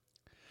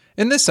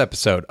In this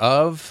episode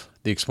of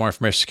the Explore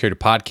Information Security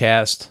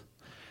Podcast,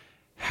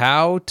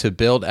 how to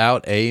build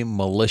out a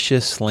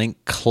malicious link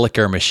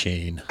clicker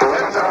machine.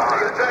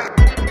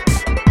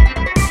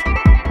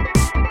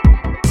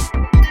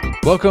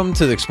 Welcome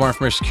to the Explore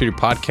Information Security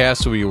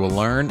Podcast, where you will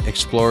learn,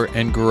 explore,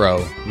 and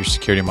grow your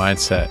security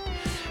mindset.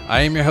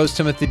 I am your host,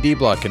 Timothy D.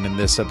 Block, and in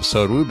this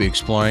episode, we'll be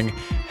exploring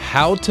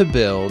how to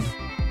build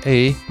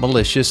a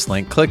malicious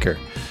link clicker.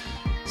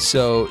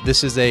 So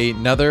this is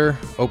another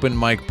open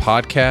mic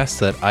podcast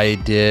that I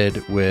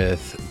did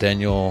with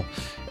Daniel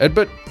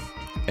Edbutt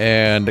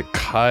and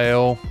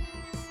Kyle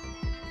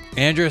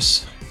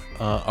Andrus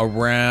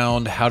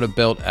around how to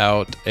build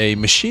out a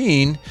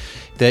machine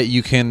that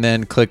you can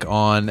then click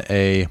on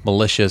a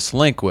malicious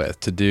link with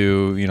to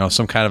do,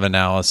 some kind of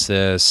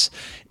analysis,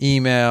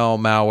 email,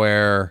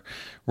 malware,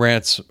 I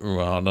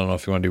don't know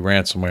if you want to do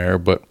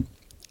ransomware, but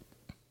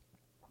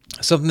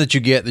something that you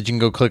get that you can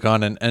go click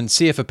on and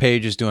see if a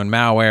page is doing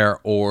malware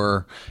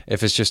or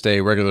if it's just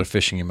a regular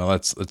phishing email.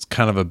 That's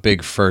kind of a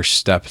big first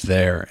step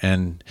there.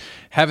 And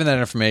having that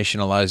information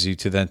allows you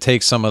to then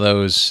take some of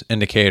those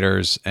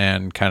indicators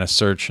and kind of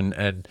search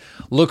and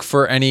look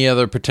for any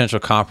other potential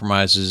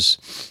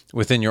compromises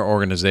within your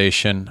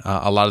organization.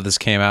 A lot of this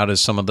came out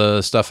as some of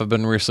the stuff I've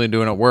been recently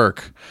doing at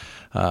work,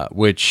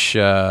 which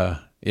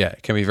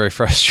it can be very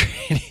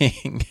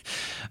frustrating.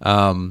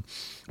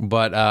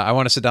 But I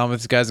want to sit down with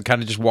these guys and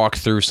kind of just walk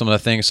through some of the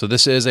things. So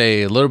this is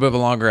a little bit of a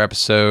longer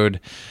episode,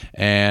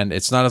 and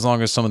it's not as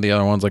long as some of the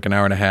other ones, like an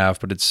hour and a half,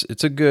 but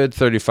it's a good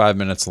 35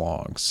 minutes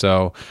long.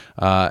 So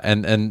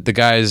and the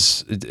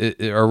guys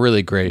are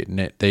really great,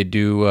 and they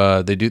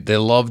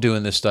love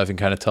doing this stuff and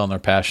kind of telling their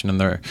passion in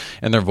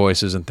their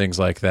voices and things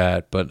like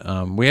that.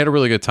 But we had a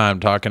really good time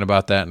talking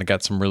about that, and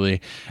got some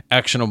really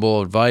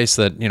actionable advice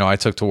that I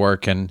took to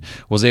work and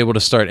was able to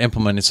start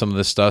implementing some of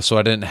this stuff, so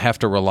I didn't have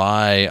to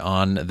rely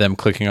on them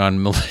clicking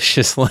on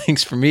malicious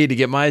links for me to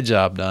get my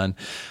job done.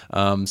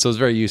 So it's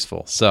very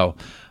useful. So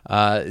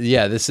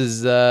this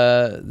is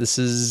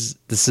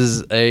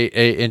a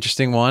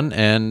interesting one,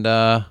 and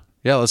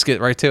let's get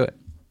right to it.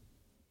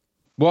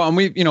 Well, and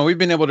we've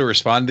been able to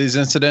respond to these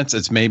incidents.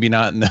 It's maybe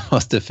not in the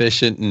most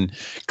efficient and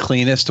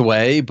cleanest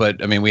way,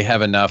 but I mean, we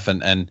have enough,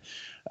 and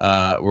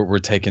we're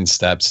taking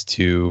steps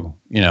to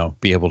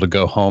be able to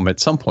go home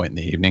at some point in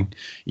the evening,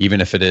 even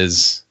if it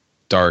is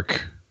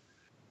dark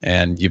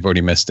and you've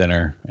already missed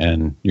dinner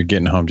and you're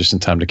getting home just in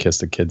time to kiss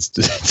the kids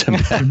to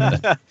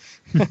bed.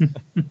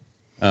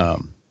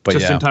 But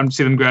just in time to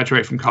see them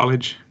graduate from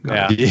college.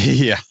 Yeah.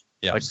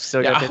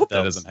 I hope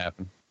that doesn't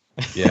happen.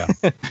 Yeah.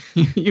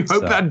 You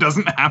hope that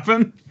doesn't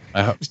happen?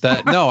 I hope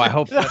that. No, I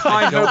hope that.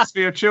 My hopes for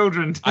your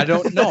children. I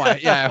don't know.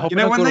 I hope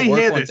when they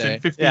hear this in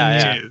 15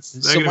 years,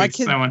 they're going to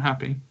be so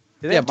unhappy.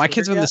 Yeah, my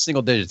kids are in the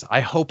single digits.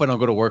 I hope I don't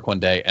go to work one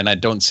day and I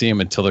don't see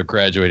them until they're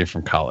graduating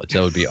from college.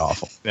 That would be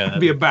awful.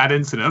 That'd be a bad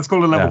incident. Let's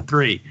call it level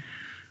 3.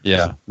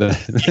 Yeah.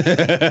 That's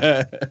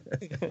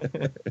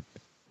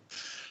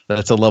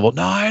a level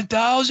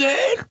 9,000.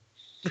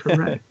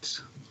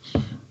 Correct.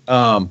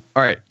 All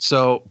right.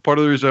 So part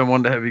of the reason I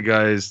wanted to have you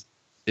guys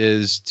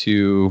is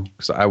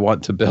because I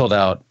want to build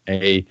out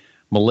a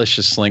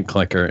malicious link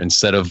clicker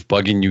instead of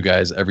bugging you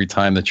guys every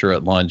time that you're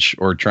at lunch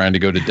or trying to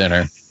go to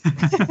dinner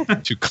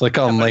to click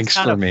on links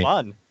for me.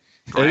 Fun.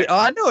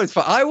 I know it's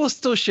fun. I will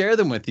still share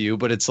them with you,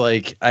 but it's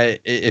like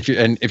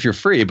if you're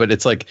free, but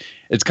it's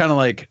kind of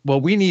like,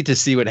 well, we need to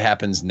see what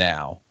happens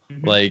now.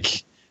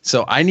 Mm-hmm.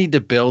 So I need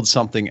to build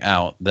something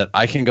out that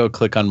I can go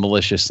click on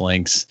malicious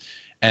links.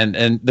 And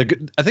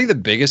I think the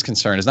biggest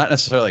concern is not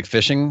necessarily like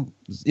phishing,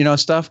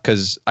 stuff,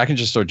 because I can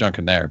just throw junk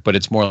in there. But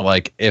it's more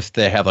like if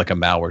they have like a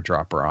malware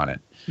dropper on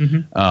it.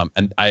 Mm-hmm.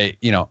 And I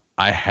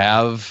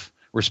have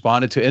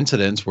responded to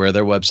incidents where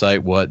their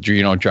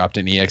website dropped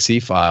an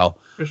exe file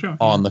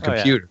on the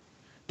computer.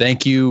 Yeah.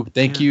 Thank you.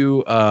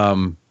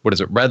 What is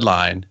it?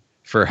 Redline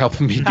for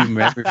helping me do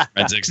memory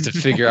forensics to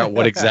figure out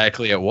what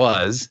exactly it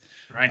was.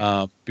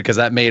 Right. Because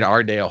that made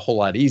our day a whole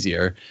lot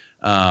easier.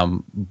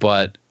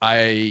 But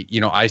I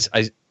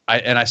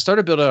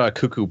started building a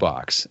Cuckoo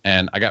box,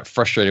 and I got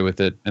frustrated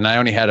with it, and I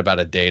only had about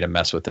a day to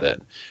mess with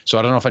it. So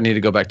I don't know if I need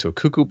to go back to a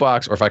Cuckoo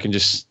box or if I can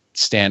just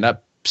stand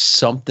up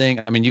something.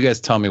 I mean, you guys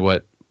tell me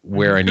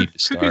where I need to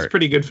start. Cuckoo's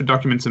pretty good for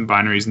documents and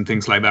binaries and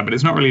things like that, but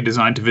it's not really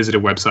designed to visit a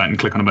website and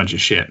click on a bunch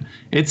of shit.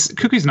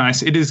 Cuckoo's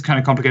nice. It is kind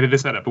of complicated to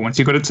set up, but once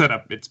you've got it set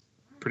up, it's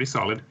pretty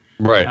solid.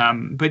 Right.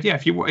 But yeah,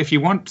 if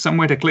you want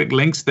somewhere to click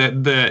links,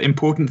 the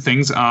important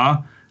things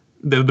are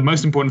the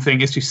most important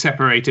thing is to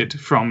separate it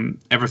from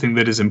everything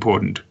that is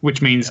important,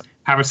 which means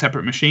have a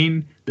separate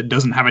machine that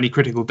doesn't have any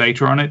critical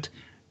data on it.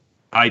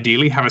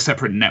 Ideally, have a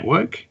separate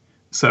network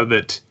so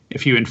that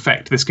if you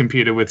infect this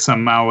computer with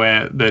some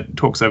malware that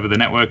talks over the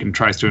network and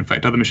tries to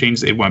infect other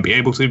machines, it won't be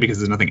able to because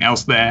there's nothing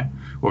else there,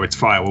 or it's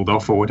firewalled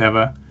off or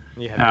whatever.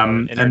 You have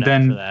no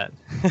internet for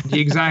that.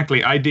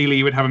 Exactly. Ideally,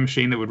 you would have a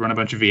machine that would run a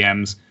bunch of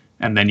VMs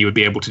and then you would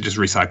be able to just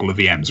recycle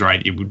the VMs,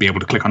 right? You would be able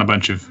to click on a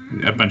bunch of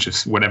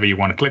whatever you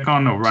want to click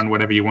on, or run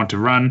whatever you want to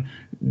run,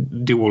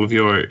 do all of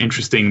your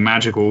interesting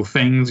magical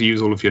things,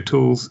 use all of your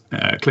tools,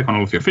 click on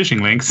all of your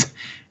phishing links,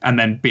 and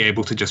then be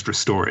able to just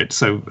restore it.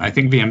 So I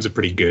think VMs are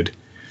pretty good.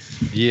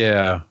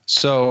 Yeah.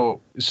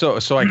 So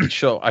I could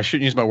show. I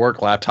shouldn't use my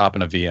work laptop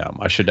in a VM.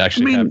 I should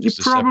actually. You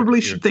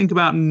probably should think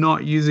about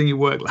not using your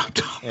work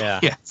laptop. Yeah.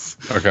 Yes.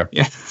 Okay.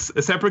 Yes.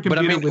 A separate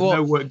computer with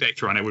no work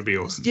data on it would be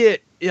awesome. Yeah.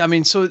 I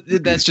mean, so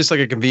that's just like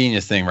a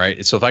convenience thing,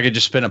 right? So if I could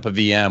just spin up a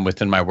VM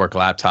within my work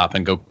laptop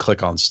and go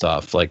click on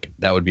stuff, like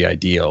that would be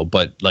ideal.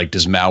 But like,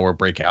 does malware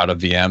break out of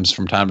VMs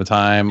from time to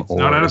time? Or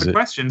not out of the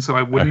question. So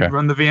I wouldn't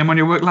run the VM on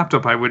your work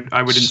laptop. I would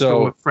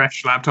install a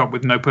fresh laptop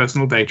with no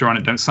personal data on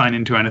it. Don't sign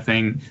into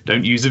anything.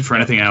 Don't use it for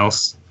anything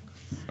else.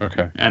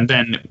 Okay. And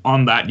then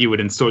on that, you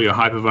would install your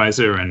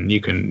hypervisor, and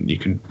you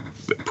can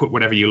put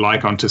whatever you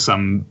like onto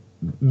some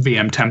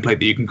VM template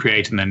that you can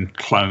create, and then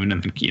clone,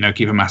 and then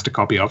keep a master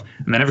copy of.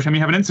 And then every time you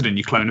have an incident,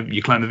 you clone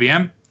the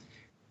VM,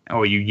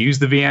 or you use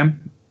the VM,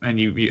 and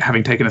you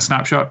having taken a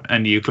snapshot,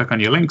 and you click on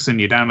your links, and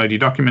you download your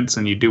documents,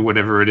 and you do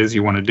whatever it is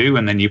you want to do,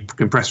 and then you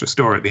can press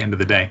restore at the end of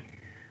the day.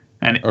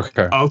 And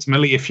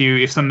ultimately, if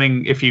you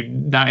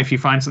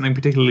find something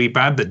particularly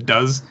bad that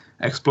does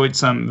exploit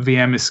some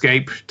VM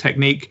escape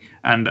technique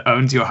and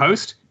owns your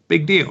host,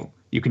 big deal.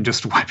 You can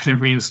just wipe it and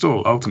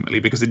reinstall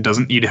ultimately, because it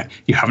doesn't. You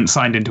haven't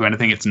signed into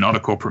anything. It's not a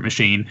corporate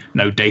machine.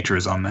 No data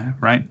is on there,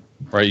 right?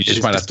 Right. You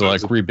just might have to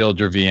like rebuild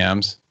your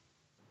VMs.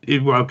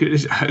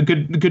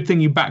 Good thing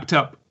you backed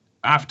up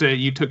after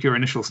you took your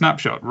initial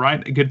snapshot,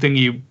 right? A good thing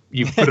you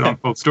put it on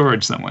cold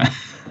storage somewhere.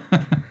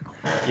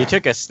 You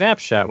took a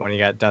snapshot when you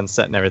got done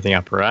setting everything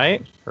up,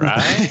 right?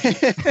 Right.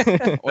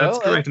 That's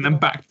correct. And then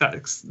backed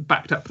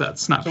up that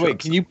snapshot. So wait,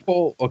 can you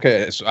pull?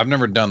 Okay, so I've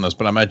never done this,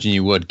 but I imagine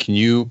you would. Can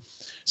you?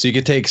 So you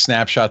could take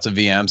snapshots of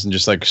VMs and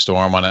just like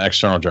store them on an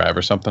external drive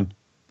or something?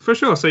 For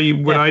sure. So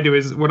what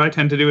I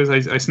tend to do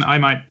is I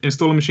might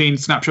install a machine,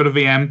 snapshot a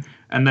VM,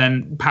 and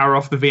then power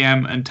off the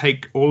VM and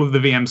take all of the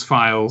VM's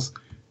files,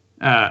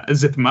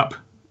 zip them up,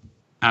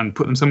 and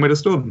put them somewhere to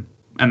store them.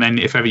 And then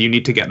if ever you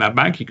need to get that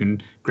back, you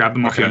can grab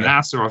them off your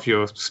NAS or off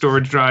your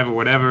storage drive or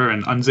whatever,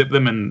 and unzip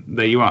them, and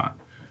there you are,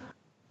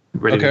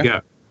 ready to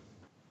go.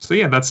 So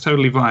yeah, that's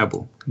totally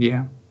viable.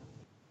 Yeah.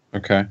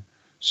 Okay.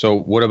 So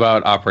what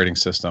about operating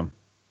system?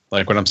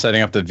 Like when I'm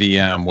setting up the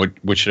VM,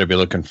 what should I be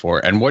looking for?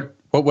 And what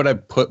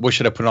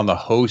should I put on the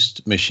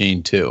host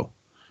machine too?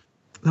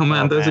 Oh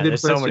man, those are good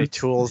questions. There's so many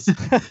tools.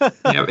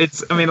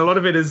 A lot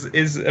of it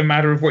is a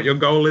matter of what your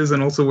goal is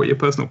and also what your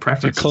personal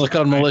preference is. Click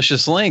on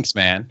malicious links,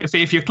 man.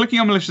 If you're clicking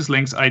on malicious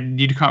links,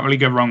 you can't really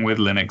go wrong with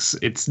Linux.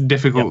 It's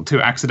difficult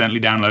to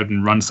accidentally download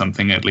and run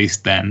something, at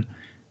least then.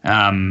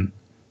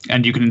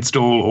 And you can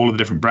install all of the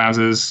different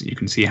browsers. You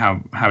can see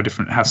how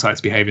sites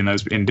behave in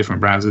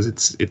different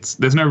browsers.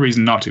 There's no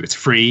reason not to. It's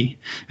free,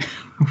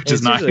 which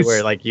is nice. Usually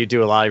where like you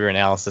do a lot of your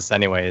analysis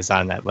anyway is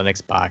on that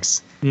Linux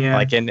box. Yeah.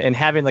 Like and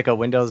having like a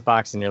Windows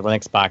box and your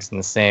Linux box in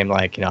the same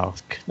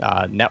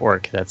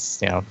network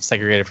that's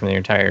segregated from the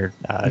entire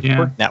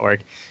work network.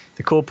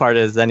 The cool part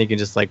is then you can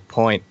just like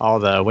point all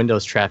the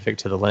Windows traffic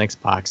to the Linux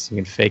box. You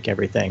can fake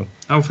everything.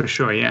 Oh, for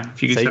sure, yeah.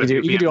 You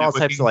can do all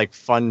types of like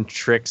fun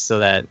tricks so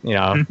that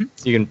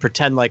you can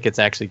pretend like it's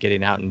actually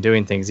getting out and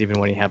doing things even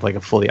when you have like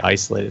a fully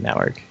isolated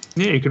network.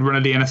 Yeah, you could run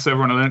a DNS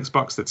server on a Linux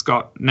box that's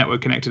got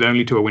network connected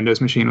only to a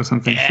Windows machine or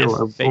something. Yeah,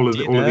 sure, all of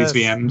these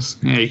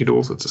VMs. Yeah, you could do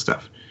all sorts of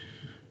stuff.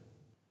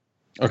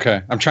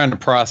 Okay, I'm trying to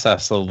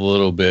process a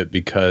little bit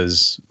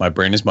because my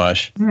brain is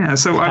mush. Yeah,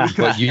 so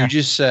but you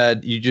just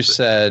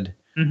said.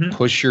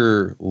 Push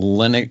your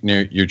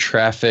Linux, your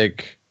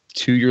traffic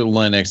to your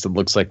Linux that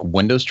looks like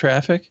Windows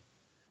traffic?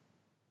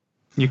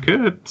 You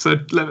could. So,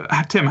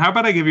 Tim, how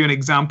about I give you an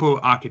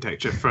example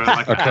architecture for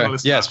like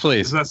analyst? Yes,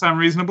 please. Does that sound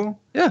reasonable?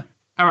 Yeah.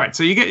 All right.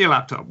 So you get your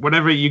laptop.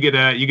 Whatever you get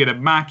a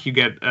Mac, you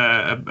get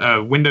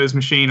a Windows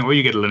machine, or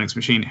you get a Linux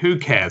machine. Who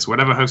cares?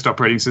 Whatever host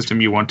operating system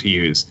you want to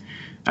use.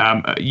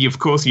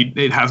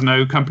 It has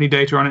no company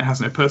data on it. Has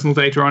no personal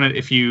data on it.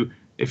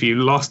 If you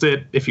lost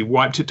it, if you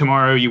wiped it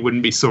tomorrow, you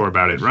wouldn't be sore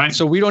about it, right?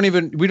 So we don't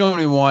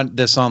even want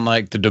this on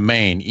like the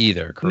domain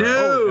either, correct?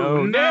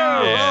 No,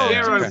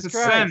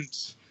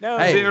 0%. No.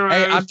 Hey,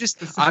 I'm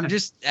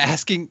just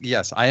asking.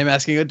 Yes, I am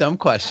asking a dumb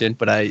question,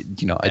 but I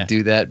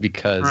do that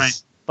because.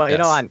 Right.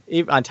 But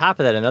on top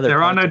of that, another there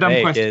point are no dumb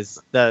make questions.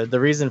 is the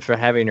reason for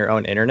having your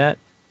own internet,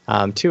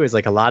 too, is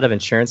like a lot of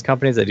insurance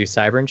companies that do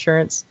cyber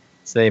insurance.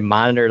 So they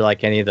monitor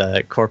like any of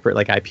the corporate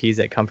like IPs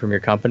that come from your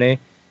company.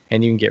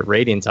 And you can get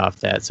ratings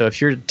off that. So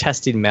if you're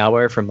testing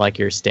malware from like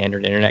your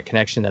standard internet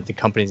connection that the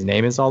company's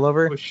name is all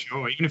over, for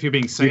sure. Even if you're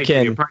being safe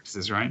in your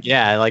practices, right?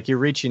 Yeah, like you're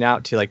reaching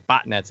out to like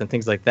botnets and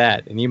things like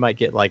that, and you might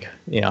get like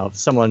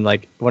someone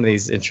like one of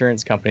these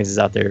insurance companies is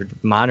out there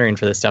monitoring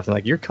for this stuff, and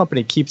like your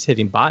company keeps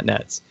hitting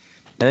botnets,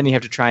 and then you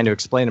have to try to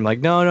explain them like,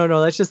 no,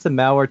 that's just the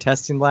malware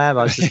testing lab.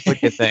 I was just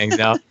looking at things,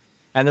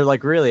 And they're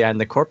like, really, on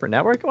the corporate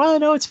network? Well,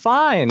 no, it's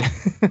fine.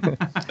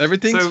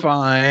 Everything's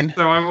fine.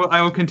 So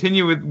I will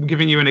continue with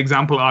giving you an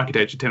example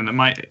architecture, Tim, that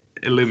might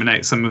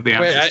illuminate some of the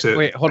answers.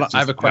 Wait, hold on. I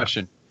have a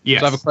question.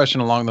 Yes. So I have a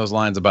question along those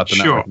lines about the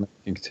network. You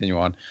can continue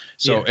on.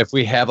 So if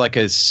we have like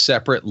a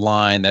separate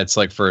line that's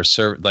like for a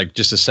like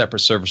just a separate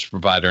service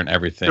provider and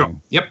everything. Sure.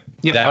 Yep.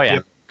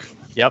 Yep.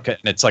 Okay,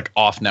 and it's like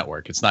off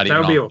network. It's not even That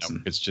would on be network.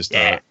 awesome. It's just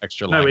an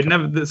extra line. No, it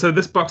never. So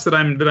this box that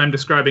I'm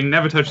describing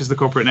never touches the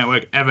corporate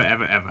network ever.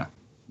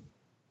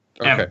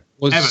 Okay.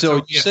 Well, ever.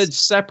 so you said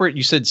separate.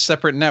 You said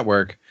separate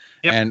network.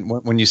 Yep. And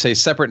when you say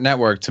separate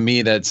network, to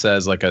me that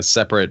says like a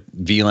separate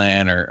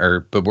VLAN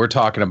or but we're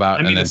talking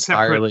about an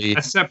entirely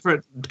a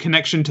separate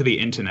connection to the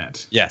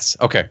internet. Yes.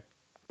 Okay.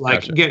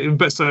 Like,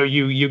 gotcha. So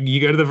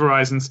you go to the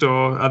Verizon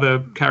store, other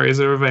carriers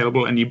are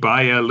available, and you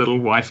buy a little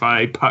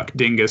Wi-Fi puck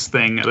dingus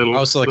thing, a little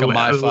also like little, a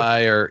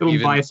Wi-Fi or little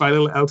even Wi-Fi,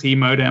 little LTE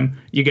modem.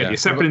 You get your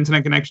separate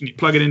internet connection. You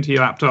plug it into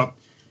your laptop.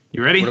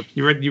 You ready?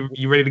 You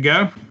ready to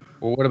go?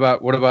 Well, what about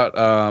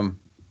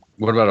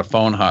a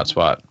phone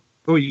hotspot?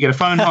 Oh, you get a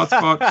phone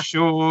hotspot,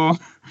 sure,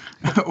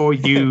 or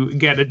you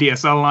get a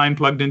DSL line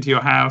plugged into your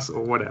house,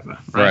 or whatever.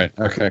 Right.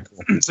 Okay.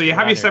 Cool. So you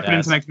have your separate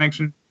internet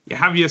connection. You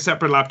have your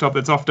separate laptop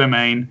that's off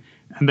domain.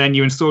 And then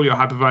you install your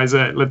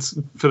hypervisor.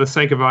 For the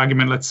sake of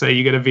argument, let's say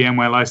you get a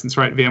VMware license,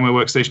 right? VMware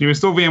Workstation. You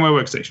install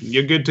VMware Workstation.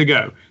 You're good to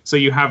go. So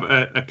you have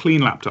a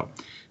clean laptop.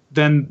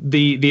 Then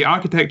the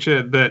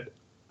architecture that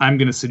I'm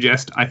going to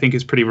suggest, I think,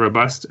 is pretty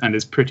robust and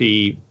is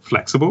pretty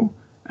flexible.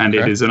 And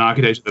it is an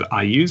architecture that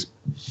I use.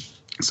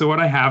 So what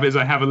I have is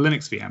a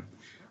Linux VM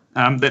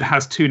that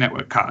has two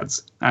network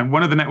cards. And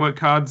one of the network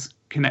cards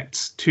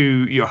connects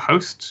to your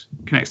host,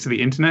 connects to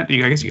the internet. I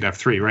guess you could have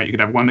three, right? You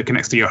could have one that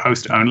connects to your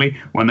host only,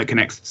 one that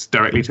connects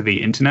directly to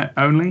the internet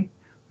only.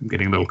 I'm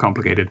getting a little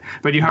complicated.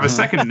 But you have a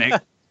second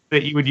NIC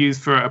that you would use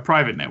for a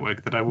private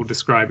network that I will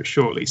describe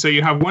shortly. So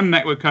you have one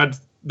network card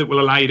that will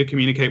allow you to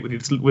communicate with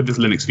this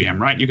Linux VM,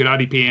 right? You could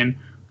RDP in,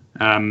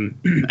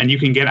 and you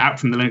can get out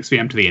from the Linux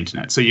VM to the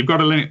internet. So you've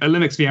got a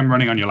Linux VM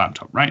running on your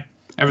laptop, right?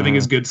 Everything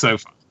is good so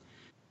far.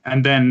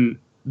 And then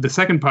the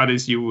second part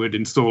is you would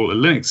install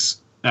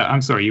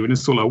you would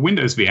install a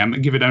Windows VM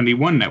and give it only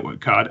one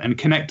network card and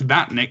connect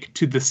that NIC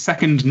to the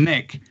second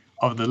NIC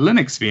of the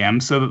Linux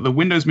VM so that the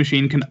Windows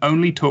machine can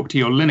only talk to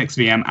your Linux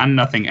VM and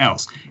nothing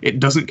else. It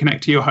doesn't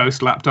connect to your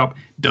host laptop,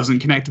 doesn't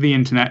connect to the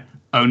internet,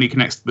 only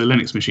connects to the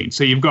Linux machine.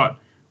 So you've got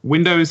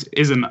Windows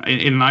is in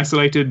an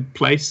isolated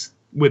place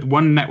with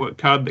one network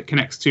card that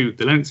connects to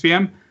the Linux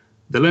VM.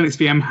 The Linux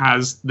VM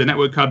has the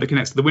network card that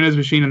connects to the Windows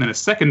machine and then a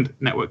second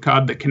network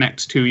card that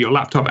connects to your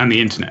laptop and the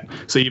internet.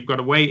 So you've got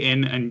a way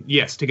in, and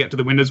yes, to get to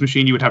the Windows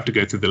machine, you would have to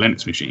go through the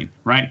Linux machine,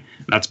 right?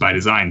 That's by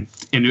design.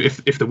 And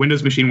if the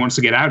Windows machine wants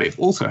to get out, it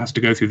also has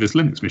to go through this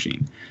Linux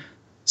machine.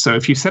 So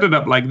if you set it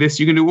up like this,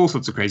 you can do all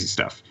sorts of crazy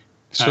stuff.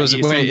 So is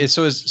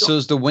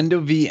the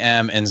Windows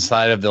VM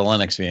inside of the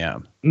Linux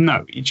VM?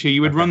 No,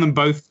 you would run them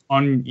both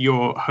on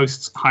your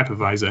host's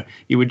hypervisor.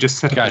 You would just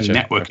set up a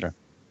network. Okay.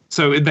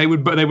 So they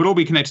would all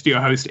be connected to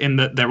your host in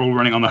that they're all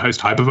running on the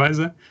host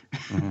hypervisor.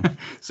 Mm-hmm.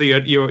 So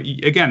you're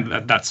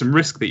again, that's some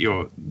risk that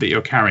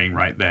you're carrying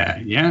right there.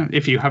 Yeah,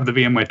 if you have the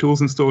VMware tools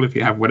installed, if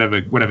you have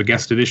whatever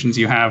guest editions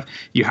you have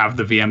the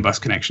VM bus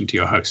connection to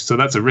your host. So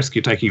that's a risk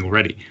you're taking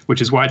already,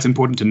 which is why it's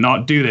important to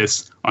not do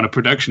this on a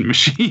production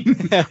machine,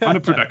 on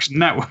a production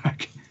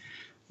network.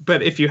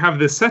 But if you have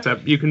this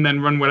setup, you can then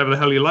run whatever the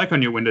hell you like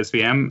on your Windows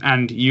VM,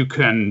 and you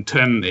can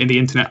turn the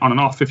internet on and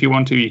off if you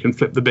want to. You can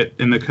flip the bit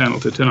in the kernel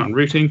to turn on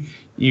routing.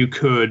 You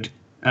could,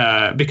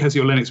 because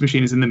your Linux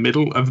machine is in the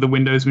middle of the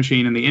Windows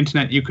machine and the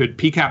internet, you could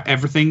PCAP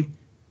everything.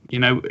 You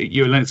know,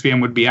 your Linux VM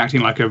would be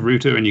acting like a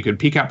router, and you can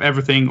PCAP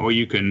everything, or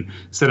you can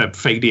set up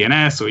fake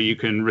DNS, or you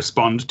can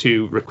respond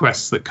to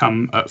requests that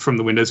come from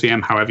the Windows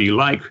VM however you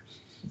like.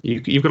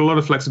 You've got a lot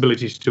of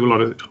flexibility to do a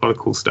lot of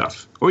cool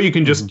stuff. Or you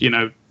can just,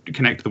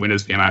 connect to the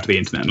Windows VM out to the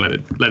internet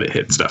and let it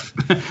hit stuff.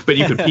 But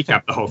you could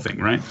PCAP the whole thing,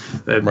 right?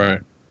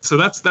 Right. So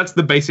that's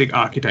the basic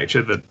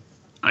architecture that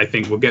I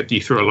think will get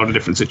you through a lot of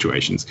different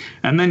situations.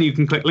 And then you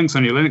can click links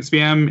on your Linux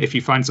VM. If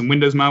you find some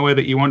Windows malware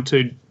that you want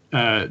to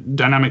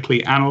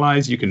dynamically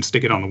analyze, you can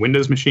stick it on the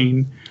Windows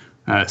machine,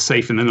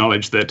 safe in the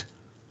knowledge that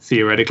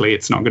theoretically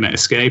it's not going to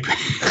escape.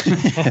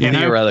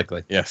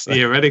 Theoretically, yes.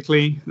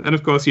 Theoretically. And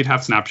of course, you'd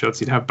have snapshots,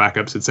 you'd have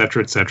backups, et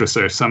cetera, et cetera.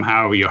 So if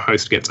somehow your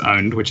host gets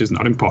owned, which is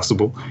not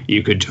impossible,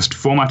 you could just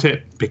format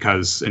it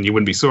and you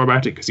wouldn't be sore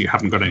about it because you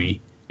haven't got any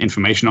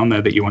information on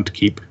there that you want to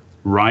keep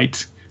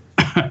right.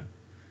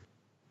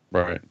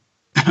 Right.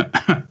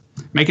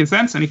 Making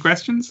sense? Any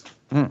questions?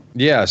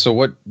 Yeah. So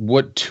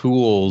what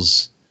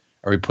tools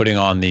are we putting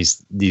on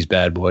these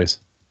bad boys?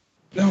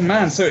 Oh,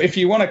 man. So if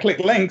you want to click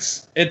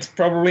links, it's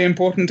probably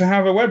important to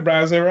have a web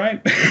browser,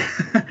 right?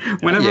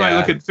 Whenever I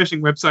look at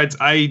phishing websites,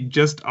 I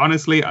just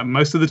honestly,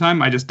 most of the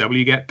time, I just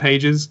wget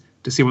pages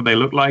to see what they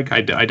look like.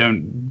 I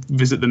don't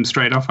visit them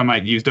straight off. I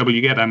might use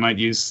wget. I might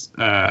use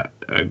a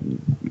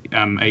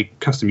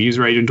custom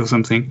user agent or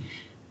something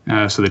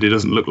so that it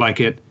doesn't look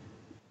like it.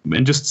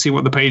 And just see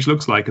what the page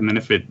looks like. And then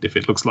if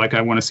it looks like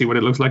I want to see what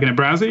it looks like in a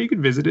browser, you could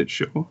visit it,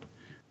 sure.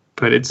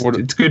 But it's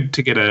good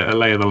to get a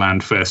lay of the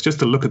land first, just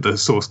to look at the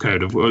source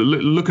code or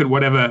look at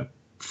whatever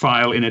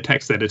file in a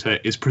text editor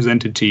is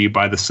presented to you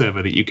by the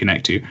server that you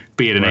connect to,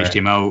 be it an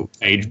HTML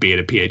page, be it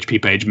a PHP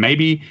page.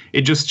 Maybe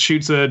it just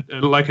shoots a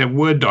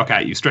Word doc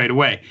at you straight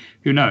away.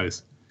 Who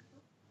knows?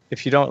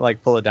 If you don't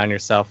like pull it down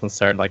yourself and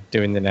start like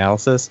doing the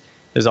analysis,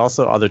 there's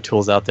also other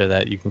tools out there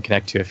that you can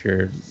connect to if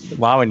you're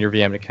allowing your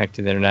VM to connect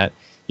to the internet.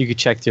 You could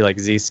check through like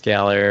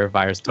Zscaler,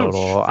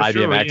 VirusTotal,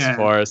 IBM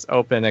Xforce,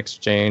 Open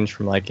Exchange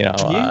from you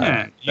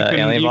can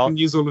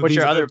use all of these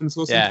open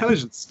source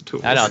intelligence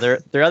tools. I know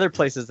there are other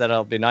places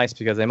that'll be nice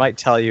because they might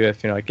tell you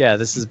if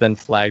this has been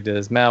flagged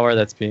as malware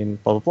that's being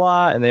blah blah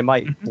blah, and they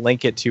might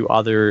link it to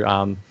other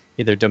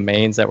either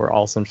domains that were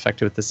also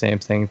infected with the same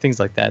thing, things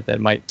like that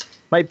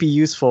might be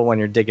useful when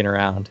you're digging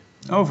around.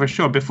 Oh, for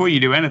sure. Before you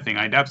do anything,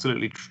 I'd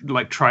absolutely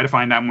try to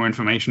find out more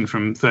information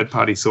from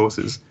third-party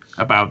sources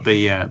about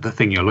the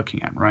thing you're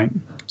looking at, right?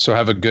 So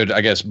have a good, I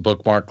guess,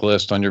 bookmark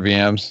list on your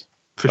VMs.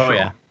 For sure.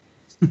 Yeah.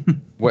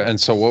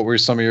 What were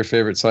some of your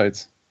favorite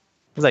sites?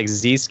 It was like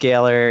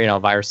Zscaler,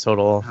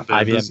 VirusTotal,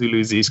 IBM. The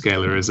Zulu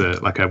Zscaler is a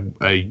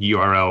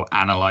URL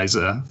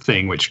analyzer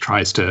thing which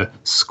tries to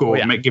score,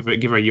 give a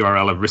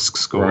URL a risk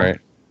score. Right.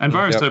 And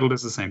VirusTotal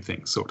does the same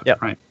thing, sort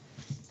of, right?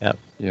 Yep.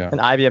 Yeah. And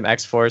IBM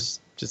Xforce,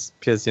 just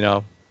because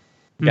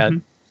got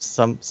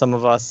some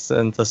of us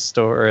in the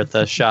store or at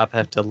the shop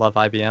have to love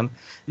IBM.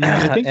 Yeah,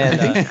 I think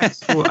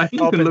you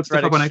can look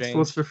stuff up on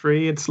Xforce for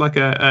free. It's like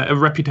a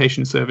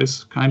reputation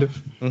service, kind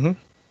of. Mm-hmm. And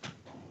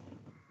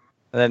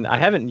then I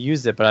haven't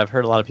used it, but I've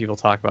heard a lot of people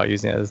talk about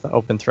using it as the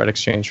Open Threat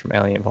Exchange from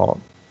Alien Vault.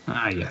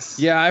 Ah, yes.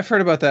 Yeah, I've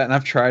heard about that, and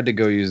I've tried to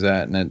go use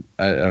that, and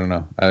I don't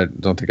know. I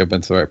don't think I've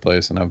been to the right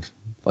place, and I've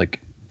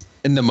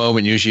in the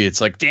moment, usually it's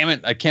like, damn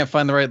it, I can't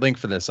find the right link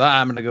for this.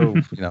 I'm going to go,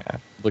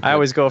 look I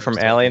always go from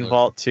Alien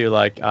Vault to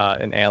like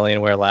an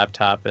Alienware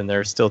laptop, and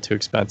they're still too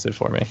expensive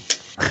for me.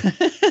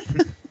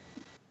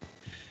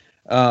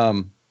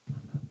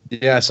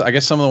 Yeah, so I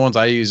guess some of the ones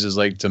I use is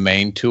like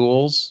Domain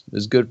Tools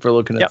is good for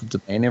looking at the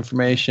domain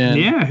information.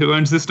 Yeah, who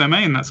owns this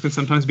domain? That could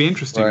sometimes be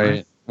interesting,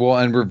 right? Well,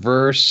 and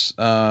reverse.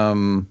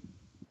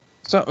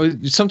 So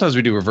sometimes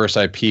we do reverse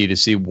IP to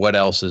see what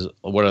other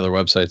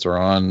websites are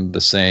on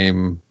the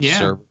same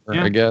server.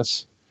 I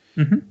guess.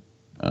 Mm-hmm.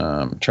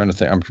 I'm trying to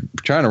think. I'm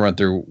trying to run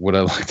through what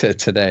I looked at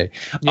today.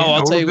 Yeah,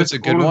 I'll tell you what's a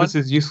good one. This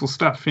is useful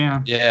stuff.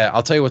 Yeah. Yeah,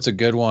 I'll tell you what's a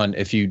good one.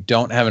 If you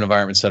don't have an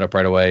environment set up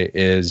right away,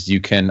 is you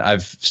can.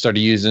 I've started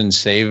using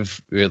Save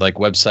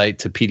website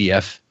to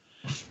PDF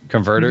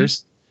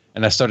converters,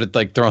 and I started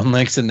throwing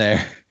links in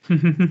there.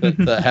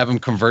 that have them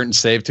convert and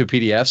save to a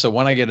PDF. So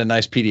one, I get a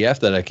nice PDF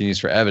that I can use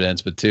for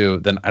evidence, but two,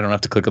 then I don't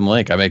have to click on the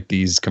link. I make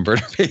these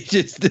converter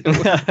pages.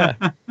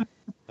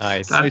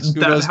 Nice.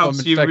 That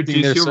helps you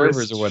reduce your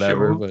risk or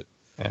whatever. Sure. But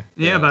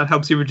that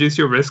helps you reduce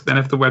your risk. Then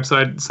if the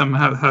website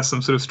somehow has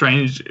some sort of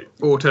strange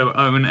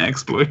auto-own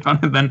exploit on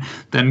it,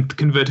 then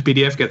convert to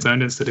PDF gets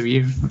owned instead of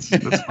you. That's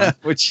fine.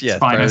 Which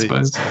fine, I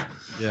suppose.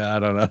 Yeah, I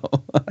don't know.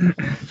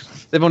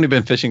 They've only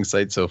been phishing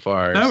sites so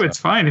far. No, it's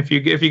fine. If you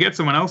get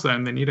someone else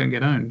owned, then you don't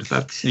get owned.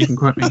 You can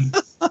quote me.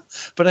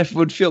 But I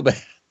would feel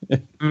bad.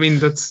 I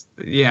mean,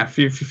 if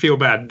you feel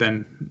bad,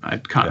 then I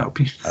can't help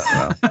you.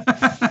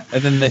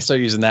 And then they start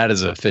using that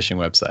as a phishing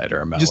website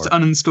or a malware. Just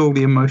uninstall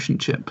the emotion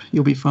chip.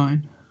 You'll be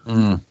fine.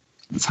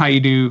 That's how you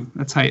do.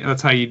 That's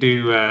how you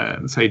do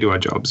our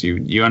jobs. You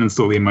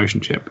uninstall the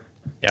emotion chip.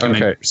 Yeah. And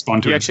then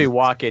respond to it. You actually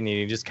walk in and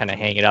you just kind of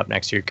hang it up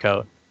next to your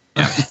coat.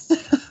 Yeah.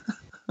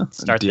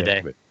 Start the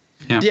day.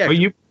 Yeah.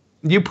 Well,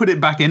 you put it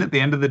back in at the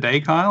end of the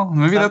day, Kyle.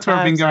 Maybe that's where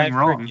I've been going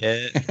wrong.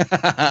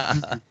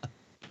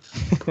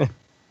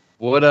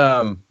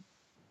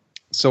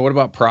 So what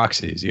about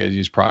proxies? You guys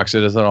use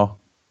proxies at all?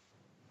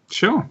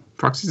 Sure,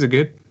 proxies are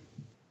good.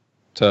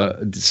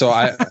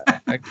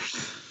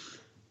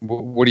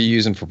 What are you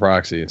using for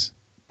proxies?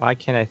 Why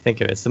can't I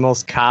think of it? It's the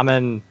most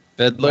common.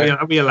 Fiddler?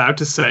 Are we allowed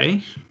to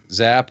say?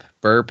 Zap,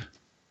 Burp.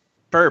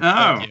 Burp. Oh,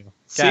 Gosh,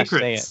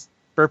 secrets.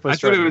 Burp was I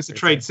thought it was a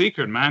trade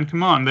secret, man.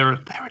 Come on, there were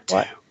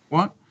two.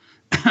 What?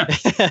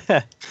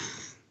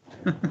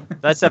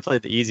 That's definitely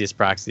the easiest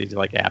proxy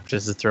to app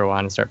just to throw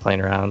on and start playing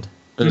around.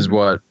 Is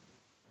what?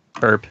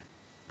 Burp.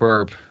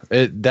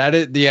 I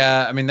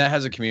mean, that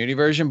has a community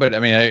version, but I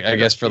mean, I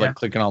guess for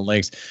clicking on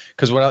links,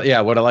 because what I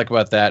like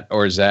about that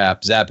or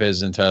Zap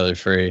is entirely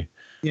free.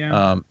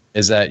 Yeah.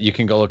 Is that you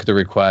can go look at the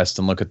request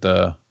and look at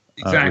the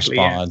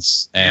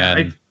response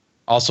and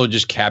also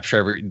just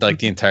capture the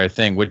entire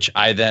thing, which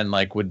I then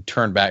would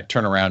turn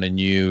around and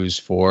use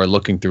for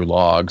looking through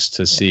logs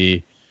to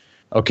see.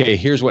 Okay,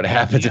 here's what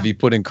happens if you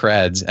put in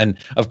creds. And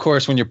of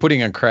course, when you're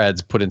putting in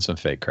creds, put in some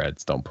fake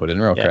creds. Don't put in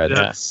real creds.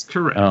 That's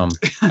correct.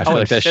 I feel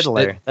like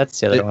Fiddler. That's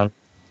the other one.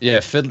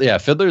 Yeah,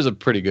 Fiddler is a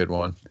pretty good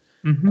one.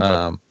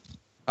 Mm-hmm.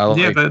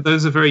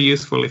 Those are very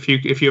useful if a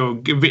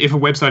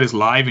website is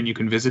live and you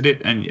can visit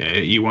it and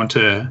you want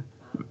to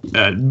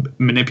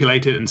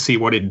manipulate it and see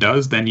what it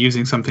does. Then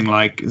using something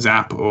like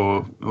Zap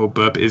or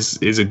Burp is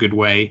a good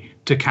way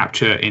to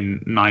capture in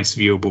nice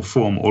viewable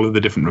form all of the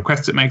different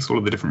requests it makes, all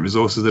of the different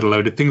resources that are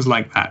loaded, things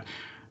like that.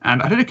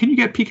 And I don't know, can you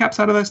get PCAPs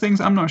out of those things?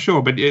 I'm not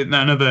sure. But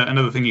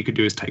another thing you could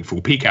do is take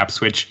full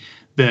PCAPs, which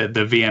the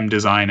VM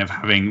design of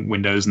having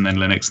Windows and then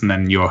Linux and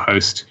then your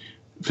host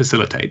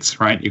facilitates,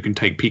 right? You can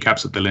take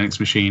PCAPs of the Linux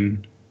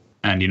machine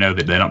and you know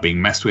that they're not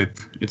being messed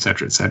with, et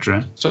cetera, et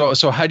cetera.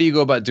 So how do you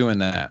go about doing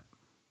that?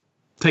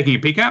 Taking a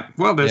PCAP?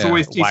 Well, there's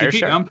always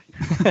TCP dump.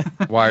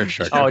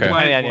 Wireshark. Oh, Okay.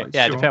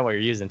 depending Sure. on what you're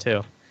using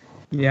too.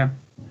 Yeah.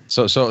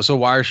 So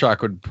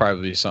Wireshark would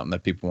probably be something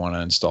that people want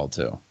to install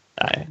too.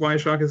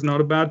 Wireshark is not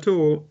a bad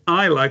tool.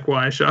 I like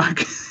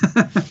Wireshark.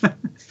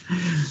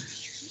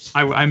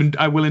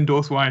 I will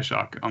endorse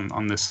Wireshark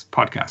on this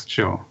podcast,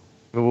 sure.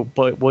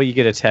 But will you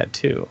get a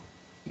tattoo?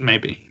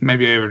 Maybe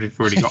I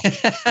already got.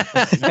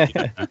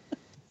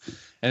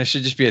 And it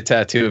should just be a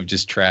tattoo of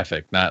just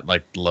traffic, not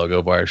like the logo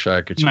of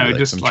Wireshark. It should No, be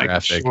just some like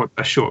traffic.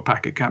 a short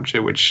packet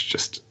capture, which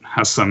just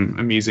has some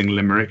amusing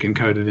limerick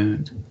encoded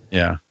in it.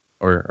 Yeah,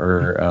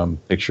 or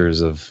pictures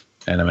of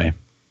anime.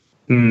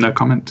 No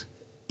comment.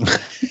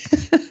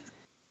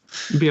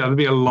 It'd be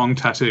a long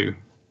tattoo.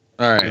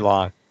 All Very right.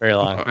 long, very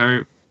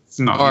long. It's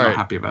not All right.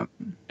 happy about it.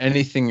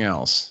 Anything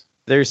else?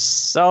 There's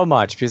so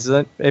much because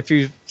if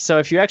you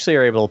actually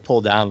are able to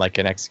pull down like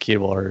an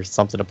executable or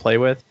something to play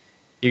with,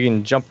 you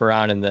can jump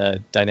around in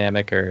the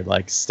dynamic or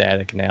like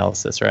static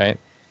analysis, right?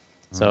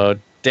 So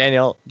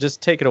Daniel, just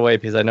take it away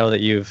because I know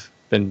that you've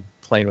been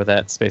playing with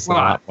that space a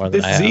lot more than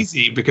this I is have.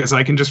 easy because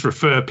I can just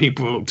refer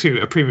people to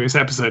a previous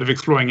episode of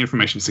Exploring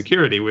Information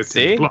Security with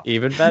See, Block.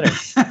 even better.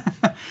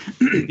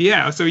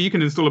 Yeah, so you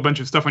can install a bunch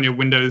of stuff on your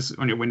Windows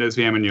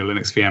VM and your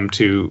Linux VM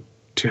to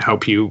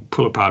help you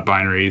pull apart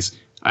binaries.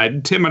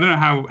 Tim, I don't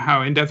know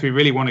how in depth we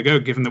really want to go,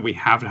 given that we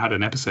haven't had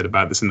an episode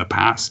about this in the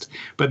past.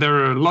 But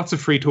there are lots of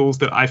free tools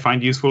that I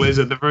find useful. Is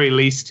at the very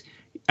least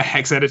a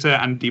hex editor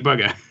and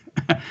debugger.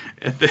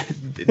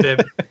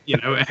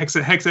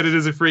 Hex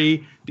editors are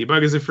free,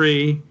 debuggers are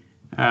free.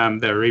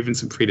 There are even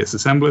some free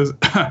disassemblers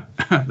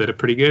that are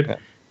pretty good.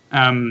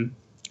 And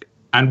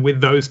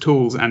with those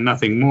tools and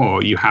nothing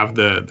more, you have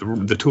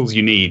the tools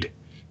you need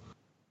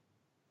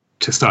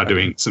to start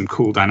doing some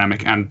cool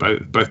dynamic and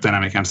both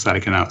dynamic and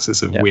static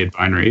analysis of weird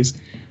binaries.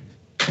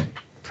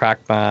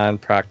 Procmon,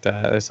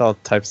 Procta, there's all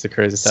types of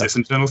crazy stuff.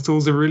 Sysinternals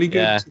tools are really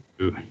good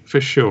too, for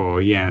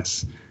sure.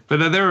 Yes,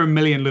 but there are a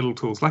million little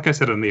tools. Like I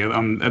said in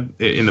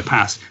the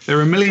past, there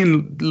are a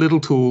million little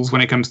tools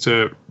when it comes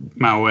to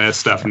malware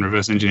stuff and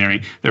reverse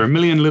engineering. There are a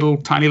million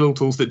tiny little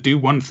tools that do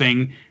one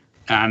thing,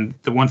 and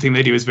the one thing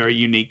they do is very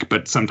unique.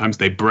 But sometimes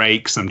they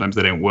break, sometimes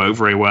they don't work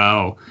very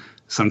well.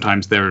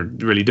 Sometimes they're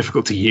really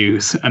difficult to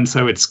use, and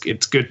so it's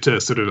good to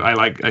sort of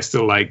I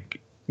still like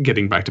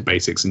getting back to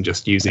basics and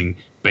just using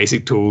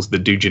basic tools that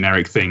do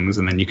generic things,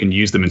 and then you can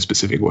use them in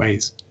specific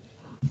ways.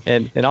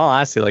 And in all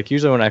honesty, like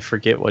usually when I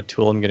forget what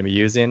tool I'm going to be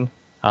using,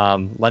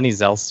 Lenny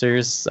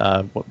Zelster's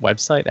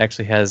website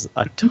actually has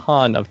a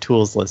ton of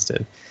tools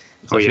listed.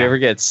 So if you ever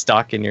get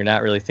stuck and you're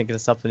not really thinking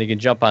of something, you can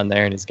jump on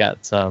there, and he's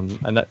got some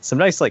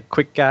nice like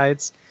quick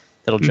guides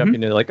that'll jump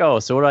into like, oh,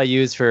 so what do I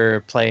use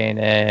for playing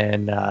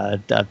in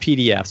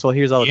PDFs? Well,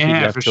 here's all the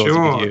PDF tools you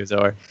can use,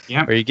 or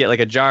you get like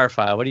a jar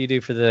file. What do you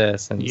do for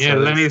this? And so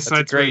Lenny's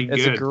site's really good.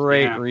 It's a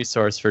great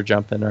resource for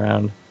jumping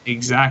around.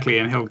 Exactly,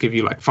 and he'll give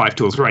you like 5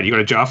 tools. Right, you got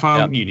a jar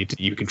file. You can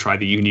you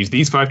can use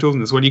these 5 tools,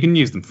 and this is what you can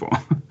use them for.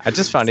 I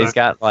just found he's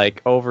got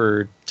like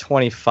over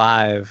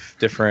 25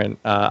 different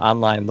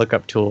online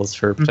lookup tools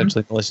for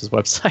potentially malicious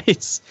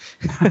websites.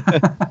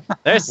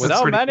 There's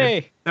so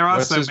many. Good. There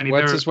are so many.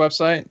 What's his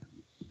website?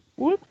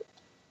 Whoop.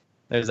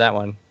 There's that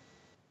one.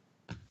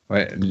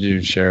 Wait, did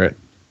you share it?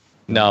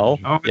 No.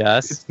 Oh,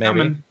 yes, maybe.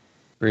 Coming.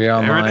 Free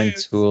online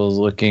tools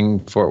looking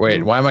for.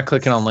 Wait, why am I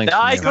clicking on links?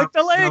 No, I clicked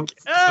the link.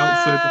 So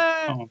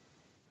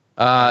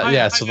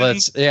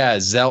let's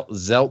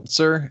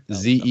Zeltser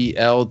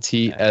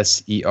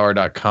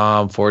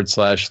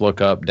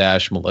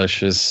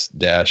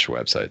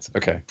ZELTSER.com/lookup-malicious-websites.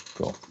 Okay,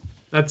 cool.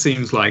 That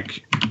seems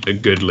like a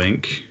good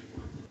link.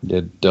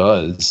 It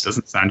does.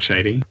 Doesn't sound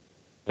shady.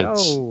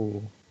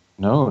 No,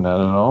 not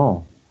at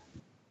all.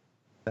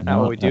 That's not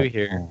what we do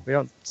here. We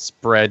don't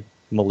spread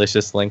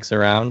malicious links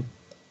around.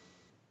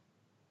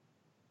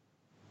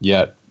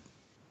 Yet.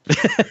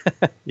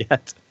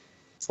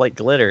 It's like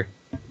glitter.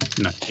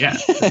 No, yeah.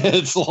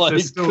 It's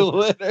like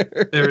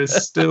glitter. There is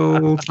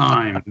still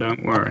time.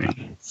 Don't worry.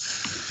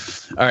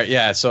 All right,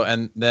 yeah. So,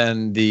 and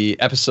then the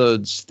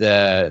episodes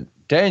that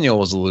Daniel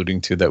was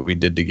alluding to that we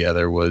did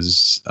together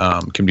was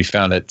can be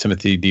found at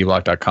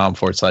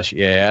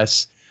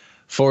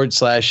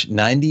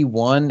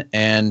timothydblock.com/EAS/91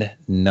 and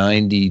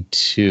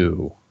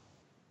 92.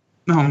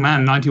 Oh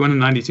man, 91 and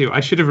 92.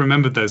 I should have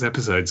remembered those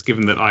episodes,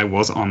 given that I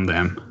was on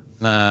them.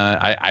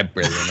 I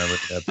barely remember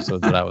the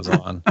episodes that I was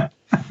on.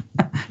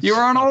 You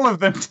were on all of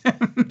them,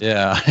 Tim.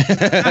 Yeah.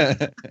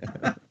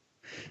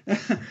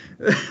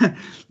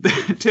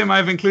 Tim,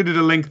 I've included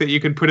a link that you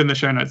can put in the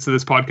show notes to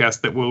this podcast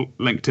that will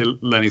link to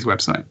Lenny's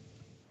website.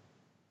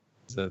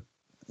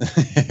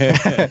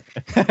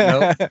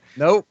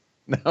 Nope,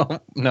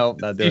 not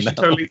doing that.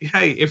 Totally,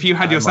 hey, if you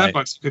had your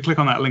sandbox, you could click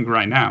on that link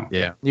right now.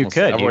 Yeah, you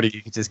could.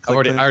 You could just click I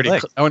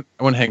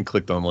went ahead and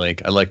clicked on the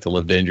link. I like to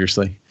live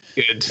dangerously.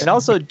 Good. And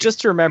also,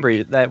 just to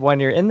remember that when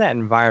you're in that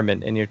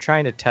environment and you're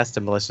trying to test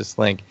a malicious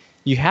link,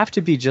 you have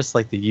to be just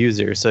like the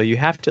user. So you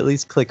have to at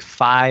least click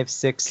 5,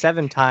 6,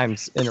 7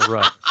 times in a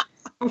row.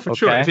 Oh, for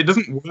sure. If it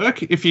doesn't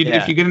work, if you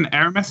get an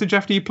error message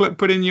after you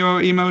put in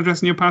your email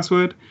address and your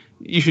password,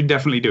 you should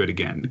definitely do it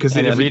again. Because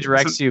it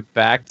redirects you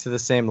back to the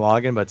same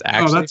login, but it's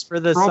actually for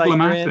the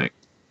problematic. site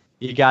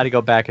you got to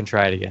go back and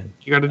try it again.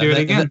 You got to do it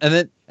again.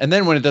 And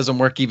then when it doesn't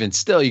work even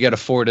still, you got to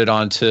forward it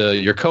on to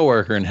your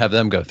coworker and have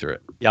them go through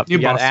it. Yep, you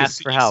got to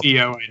ask for help.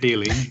 CEO,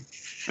 ideally.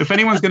 If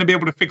anyone's going to be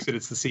able to fix it,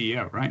 it's the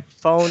CEO, right?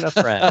 Phone a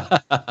friend.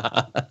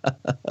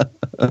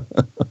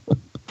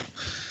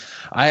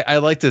 I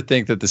like to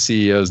think that the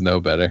CEOs know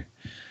better.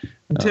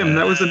 Tim,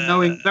 that was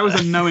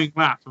a knowing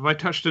laugh. Have I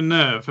touched a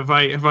nerve? Have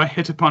I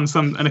hit upon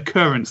an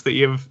occurrence that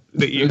you have?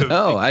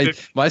 No,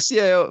 my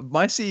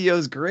CEO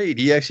is great.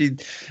 He actually,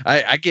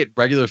 I get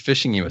regular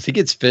phishing emails. He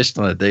gets phished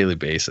on a daily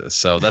basis.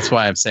 So that's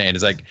why I'm saying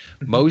is like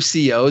most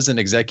CEOs and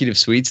executive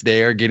suites,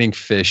 they are getting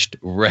phished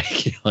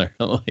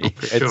regularly.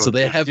 Sure. So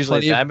they have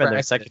usually plenty them of and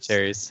their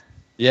secretaries.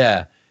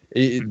 Yeah.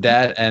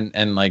 That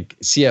and like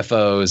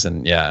CFOs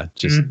and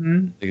just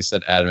like I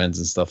said, admins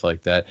and stuff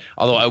like that.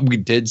 Although I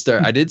did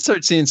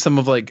start seeing some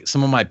of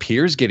my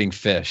peers getting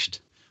phished.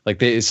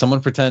 Like someone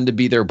pretended to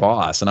be their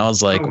boss, and I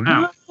was like,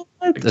 wow.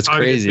 That's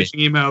crazy.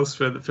 Phishing emails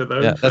for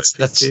those. Yeah,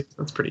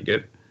 that's pretty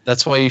good.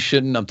 That's why you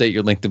shouldn't update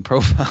your LinkedIn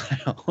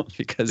profile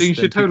because you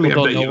should totally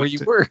don't know where you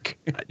work.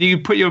 You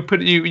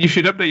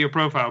should update your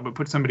profile, but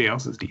put somebody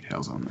else's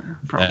details on there.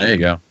 Yeah, there you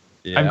go.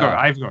 Yeah.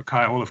 I've got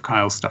Kyle. All of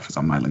Kyle's stuff is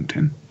on my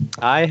LinkedIn.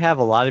 I have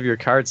a lot of your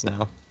cards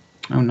now.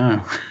 Oh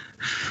no,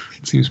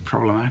 it seems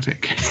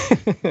problematic.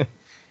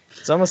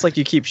 It's almost like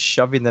you keep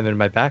shoving them in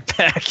my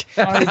backpack.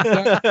 I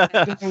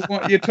don't know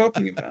what you're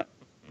talking about.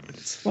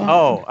 It's fine.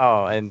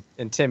 Oh, and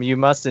Tim, you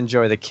must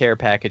enjoy the care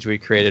package we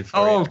created for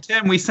you. Oh,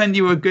 Tim, we sent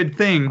you a good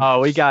thing. Oh,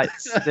 we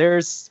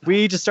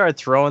just started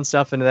throwing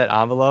stuff into that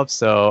envelope,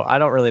 so I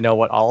don't really know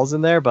what all's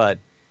in there, but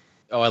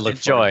I look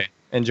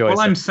enjoy. All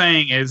I'm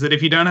saying is that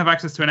if you don't have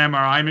access to an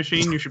MRI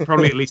machine, you should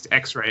probably at least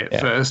X-ray it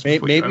first.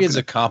 Maybe as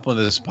a compliment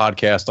to this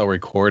podcast, I'll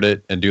record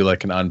it and do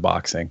like an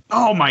unboxing.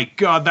 Oh my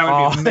god, that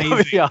would be amazing! That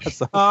would be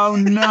awesome. Oh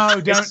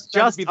no,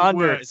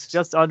 It's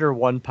just under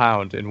 1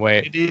 pound in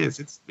weight. It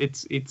is.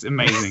 It's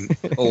amazing.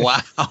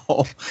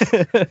 Wow!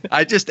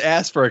 I just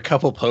asked for a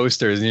couple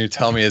posters, and you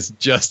tell me it's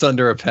just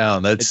under a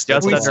pound.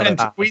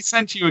 We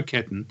sent you a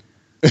kitten.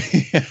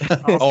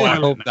 I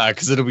hope not,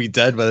 because it'll be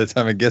dead by the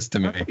time it gets to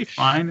me. It'll be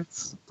fine.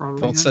 It's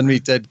probably Don't send me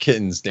dead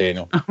kittens,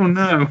 Daniel. Oh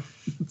no!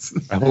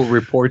 I will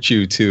report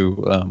you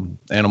to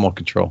animal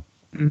control.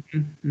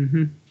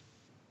 Mm-hmm.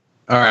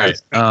 All right.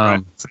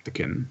 Sent the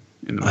kitten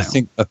in the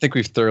mail. I think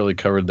we've thoroughly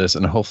covered this,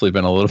 and hopefully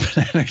been a little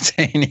bit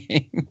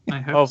entertaining. I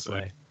hope so.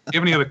 Do you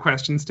have any other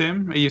questions,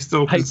 Tim? Are you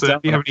still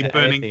concerned? Do you have any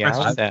burning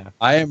questions?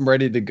 I am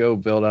ready to go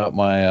build out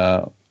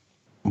my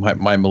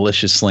my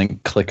malicious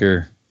link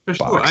clicker. For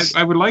sure.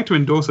 I would like to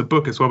endorse a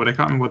book as well, but I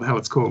can't remember what the hell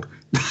it's called.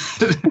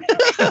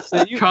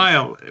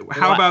 Kyle,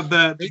 how about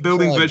the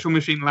Building Virtual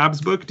Machine Labs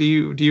book? Do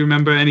you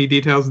remember any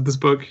details of this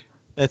book?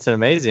 It's an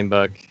amazing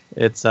book.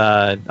 It's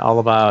all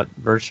about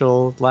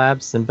virtual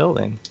labs and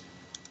building.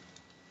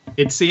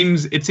 It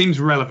seems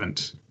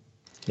relevant.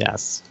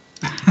 Yes.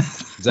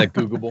 Is that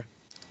Googleable?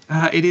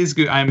 It is.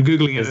 I'm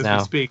Googling it as now.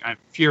 we speak. I'm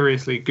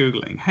furiously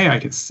Googling. Hey, I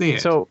can see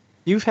it. So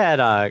you've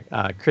had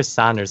Chris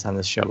Saunders on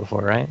this show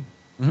before, right?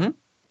 Mm-hmm.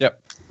 Yep.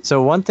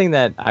 So one thing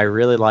that I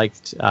really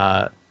liked,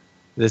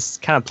 this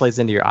kind of plays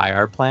into your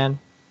IR plan,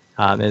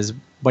 is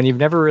when you've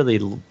never really,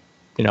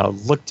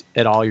 looked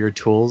at all your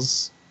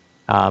tools.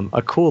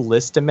 A cool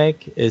list to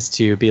make is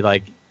to be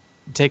like,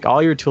 take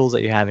all your tools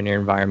that you have in your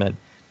environment,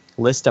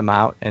 list them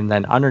out, and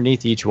then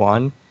underneath each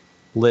one,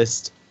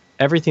 list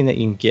everything that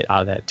you can get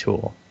out of that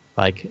tool.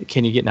 Like,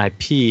 can you get an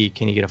IP?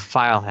 Can you get a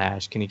file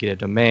hash? Can you get a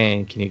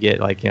domain? Can you get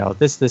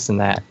this, and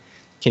that?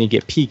 Can you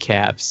get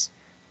PCAPs?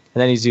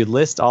 And then as you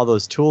list all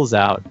those tools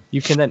out,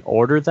 you can then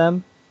order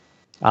them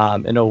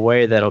in a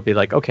way that'll be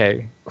like,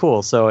 okay,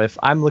 cool. So if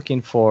I'm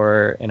looking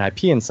for an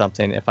IP in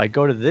something, if I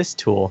go to this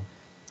tool,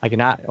 I can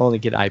not only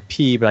get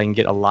IP, but I can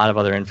get a lot of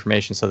other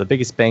information. So the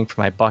biggest bang for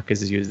my buck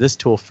is to use this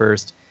tool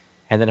first.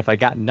 And then if I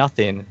got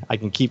nothing, I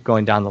can keep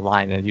going down the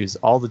line and use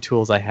all the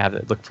tools I have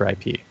that look for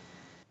IP.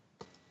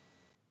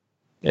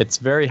 It's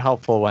very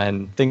helpful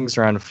when things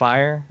are on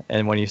fire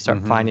and when you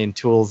start finding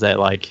tools that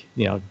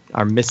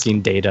are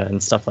missing data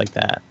and stuff like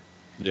that.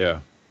 Yeah.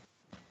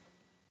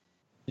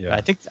 Yeah.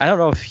 I don't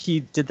know if he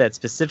did that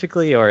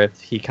specifically or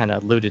if he kind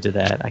of alluded to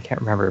that. I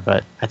can't remember,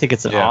 but I think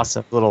it's an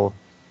awesome little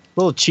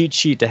cheat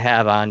sheet to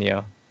have on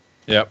you.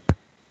 Yep.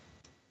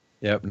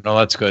 No,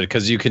 that's good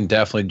because you can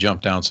definitely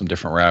jump down some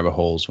different rabbit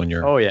holes when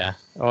you're. Oh yeah.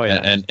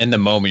 And in the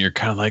moment, you're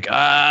kind of like,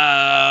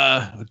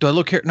 do I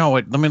look here? No,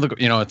 wait, let me look.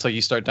 It's like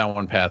you start down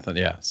one path, and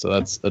so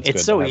that's it's good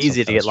so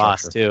easy to get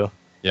lost too.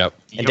 Yep.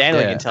 And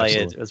Daniel can tell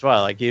you as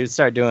well. Like you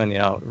start doing,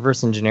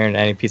 reverse engineering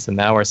any piece of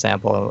malware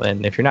sample,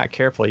 and if you're not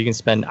careful, you can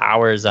spend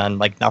hours on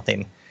like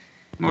nothing.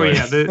 Well,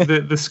 yeah,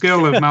 the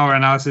skill of malware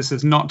analysis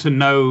is not to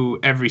know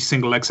every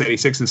single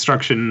x86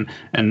 instruction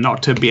and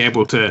not to be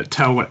able to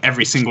tell what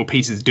every single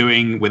piece is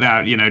doing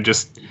without,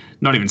 just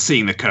not even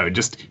seeing the code,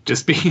 just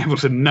being able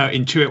to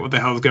intuit what the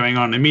hell's going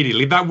on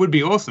immediately. That would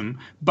be awesome,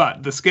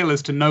 but the skill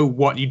is to know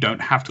what you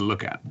don't have to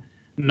look at,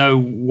 know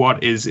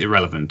what is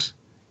irrelevant.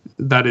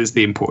 That is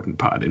the important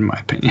part, in my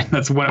opinion.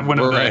 That's one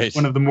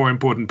of the more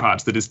important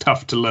parts that is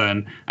tough to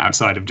learn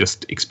outside of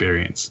just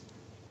experience.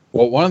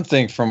 Well, one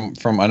thing from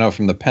I know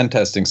from the pen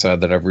testing side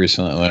that I've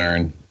recently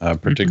learned,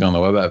 particularly on the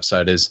web app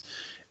side,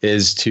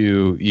 is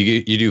to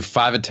you do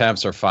 5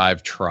 attempts or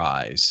 5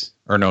 tries,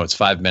 or no, it's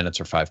 5 minutes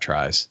or 5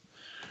 tries,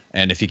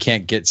 and if you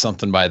can't get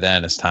something by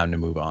then, it's time to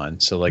move on.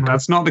 So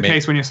that's not the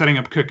case when you're setting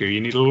up Cuckoo. You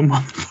need a little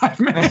more than 5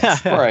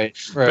 minutes. right.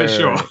 But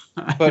sure.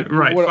 But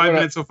right, 5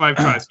 minutes or 5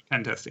 tries for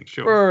pen testing.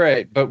 Sure.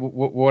 Right. But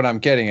what I'm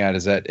getting at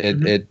is that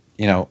it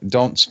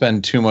don't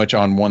spend too much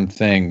on one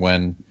thing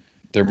when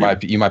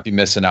you might be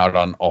missing out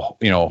on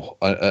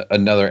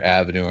another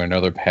avenue or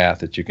another path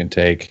that you can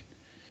take.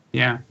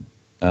 Yeah.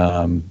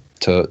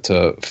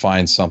 To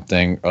find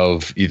something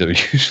of either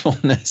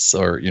usefulness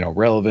or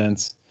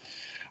relevance.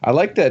 I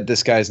like that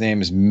this guy's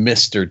name is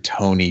Mr.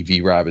 Tony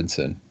V.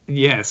 Robinson.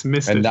 Yes,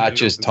 Mr. And not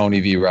just Tony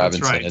V.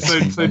 Robinson. That's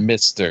right. It's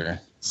Mr.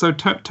 So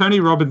Tony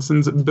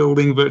Robinson's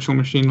Building Virtual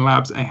Machine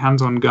Labs, a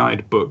hands-on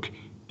guide book,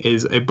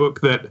 is a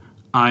book that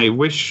I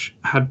wish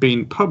had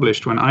been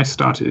published when I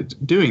started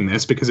doing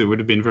this, because it would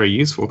have been very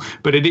useful.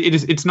 But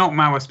it's not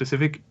malware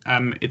specific.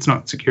 It's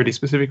not security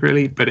specific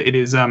really, but it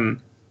is a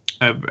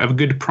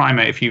good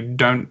primer if you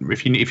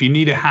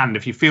need a hand,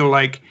 if you feel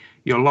like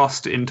you're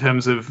lost in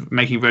terms of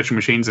making virtual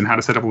machines and how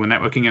to set up all the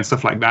networking and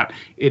stuff like that.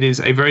 It is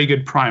a very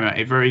good primer,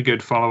 a very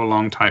good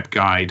follow-along type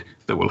guide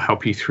that will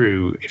help you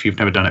through if you've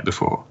never done it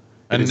before.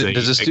 And it's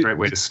a great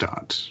way to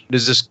start.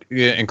 Does this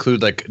include,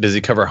 does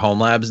he cover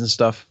home labs and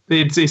stuff?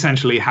 It's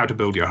essentially how to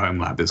build your home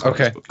lab.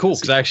 Okay, cool.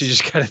 Because I actually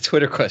just got a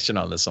Twitter question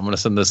on this. I'm going to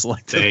send this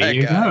link to that guy. There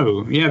you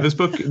go. Yeah, this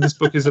book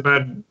is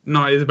about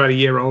a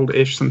year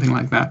old-ish, something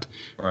like that.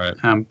 Right.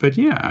 But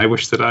yeah, I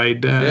wish that I'd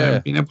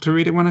been able to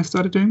read it when I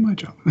started doing my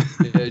job.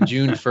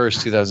 June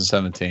 1st,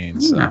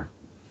 2017. So now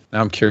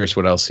I'm curious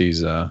what else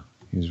he's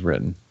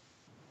written.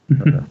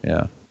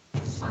 Yeah.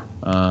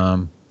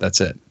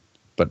 That's it.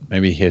 But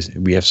maybe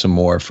we have some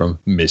more from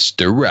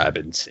Mr.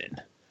 Robinson.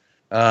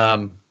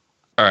 All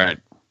right,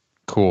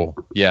 cool.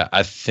 Yeah,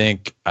 I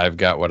think I've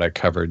got what I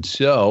covered.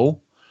 So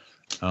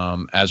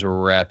as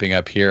we're wrapping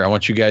up here, I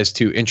want you guys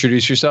to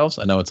introduce yourselves.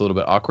 I know it's a little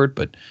bit awkward,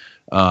 but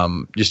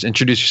just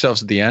introduce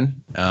yourselves at the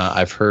end.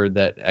 I've heard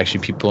that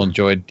actually people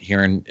enjoyed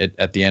hearing it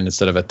at the end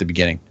instead of at the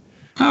beginning.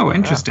 Oh,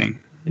 interesting.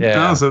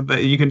 Yeah. So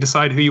that you can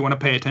decide who you want to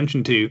pay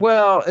attention to.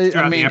 Well,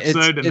 throughout the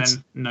episode, and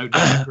then note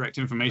down the correct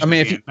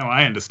information.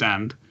 I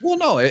understand. Well,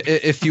 no.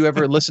 If you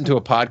ever listen to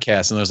a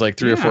podcast and there's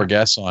 3 or 4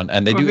 guests on,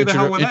 and they do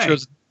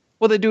intros.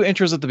 Well, they do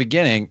intros at the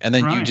beginning, and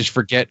then you just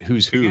forget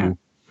who's who. Yeah,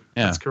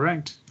 that's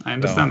correct. I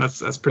understand.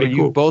 That's pretty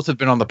cool. You both have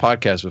been on the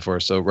podcast before,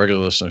 so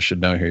regular listeners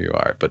should know who you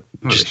are. But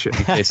just in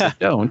case they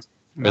don't,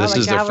 or this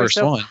is their first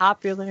one.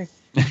 Popular.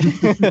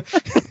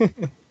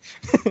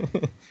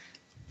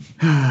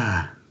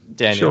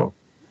 Daniel. Sure.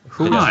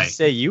 Who do you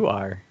say you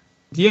are?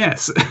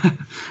 Yes.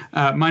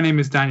 My name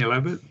is Daniel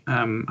Ebert.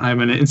 I'm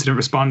an incident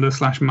responder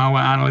 / malware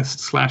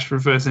analyst /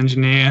 reverse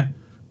engineer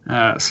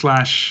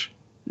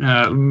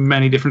 /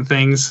 many different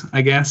things,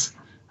 I guess.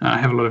 I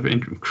have a lot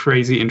of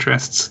crazy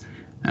interests.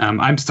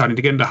 I'm starting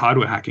to get into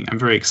hardware hacking. I'm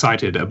very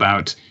excited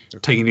about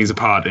taking things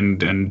apart and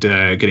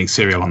getting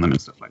serial on them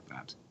and stuff like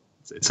that.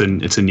 It's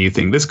a new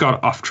thing. This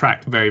got off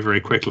track very,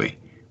 very quickly.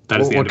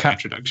 That is the end of the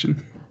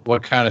introduction.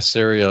 What kind of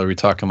cereal are we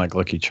talking? Like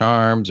Lucky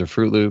Charms or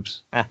Fruit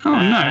Loops? Oh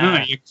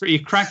no! You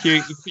crack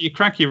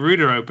your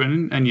router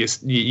open and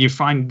you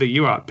find the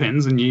UART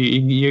pins and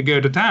you go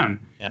to town.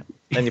 Yeah.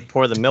 Then you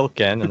pour the milk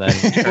in and then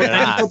you turn it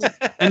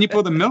on. And you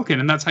pour the milk in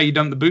and that's how you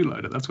dump the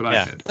bootloader. That's what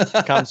I did.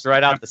 It comes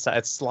right out the side.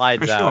 It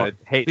slides out. It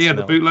hates the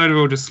bootloader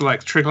will just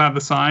trickle out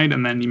the side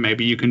and then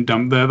maybe you can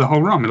dump the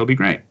whole ROM. It'll be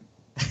great.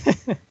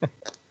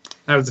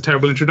 That was a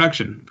terrible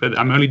introduction, but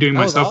I'm only doing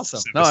myself.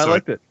 Awesome. No, I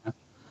liked it.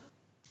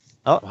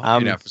 Oh,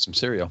 I'm out for some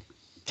cereal.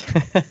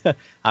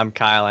 I'm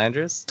Kyle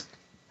Andrews,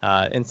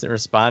 incident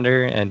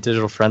responder and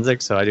digital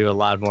forensics. So I do a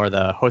lot more of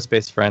the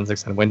host-based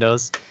forensics on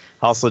Windows.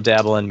 I also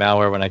dabble in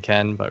malware when I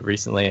can, but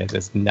recently it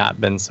has not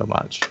been so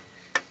much.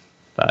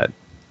 But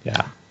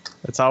yeah,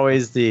 it's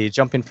always the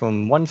jumping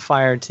from one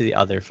fire to the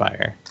other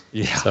fire.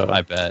 Yeah, so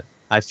I bet.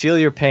 I feel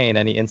your pain.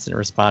 Any incident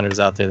responders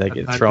out there that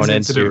get thrown into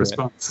incident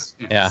response.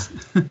 Yes.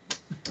 Yeah.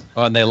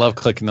 Oh, and they love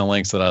clicking the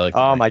links that I like.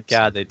 Oh my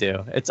God, they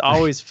do. It's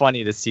always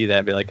funny to see that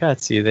and be like,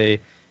 let's see,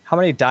 how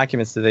many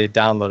documents did they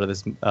download of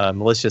this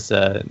malicious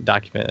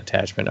document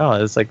attachment? Oh,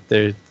 it's like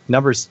the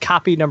numbers,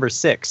 copy number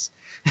 6.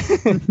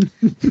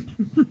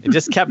 It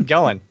just kept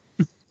going.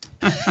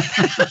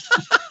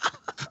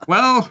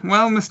 Well,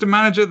 Mr.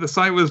 Manager, the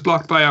site was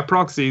blocked by our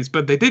proxies,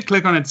 but they did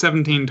click on it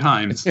 17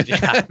 times.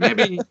 Yeah.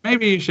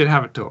 Maybe you should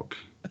have a talk.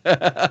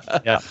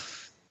 Yeah.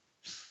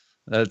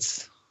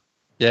 That's.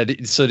 Yeah.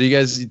 So do you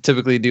guys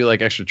typically do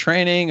like extra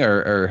training,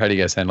 or how do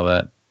you guys handle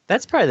that?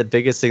 That's probably the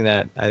biggest thing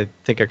that I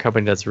think our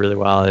company does really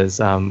well is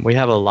we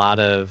have a lot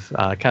of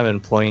kind of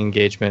employee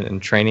engagement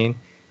and training,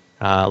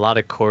 a lot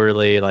of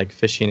quarterly like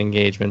phishing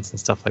engagements and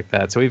stuff like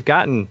that. So we've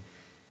gotten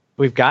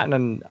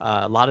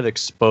a lot of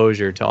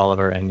exposure to all of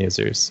our end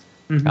users.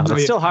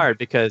 It's still hard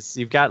because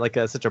you've got like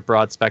such a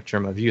broad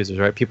spectrum of users,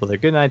 right? People that are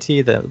good in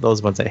IT,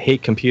 those ones that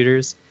hate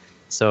computers.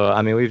 So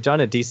I mean, we've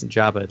done a decent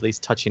job of at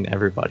least touching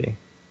everybody.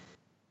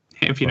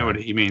 If you know what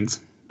he means.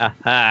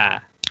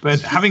 Aha. But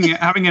having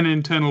an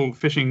internal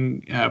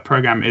phishing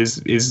program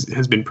has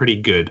been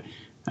pretty good.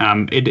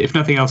 If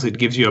nothing else, it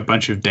gives you a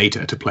bunch of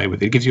data to play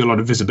with. It gives you a lot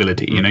of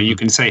visibility. You know, you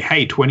can say,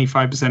 hey,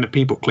 25% of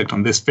people clicked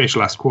on this fish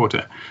last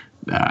quarter.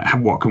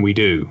 What can we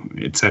do,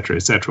 et cetera,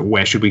 et cetera?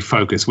 Where should we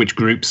focus? Which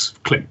groups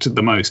clicked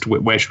the most?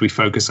 Where should we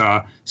focus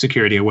our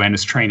security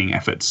awareness training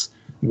efforts?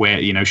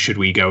 Where, you know, should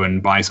we go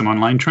and buy some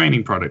online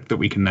training product that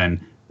we can then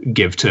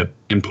give to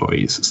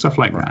employees? Stuff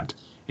like that.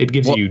 It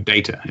gives you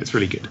data. It's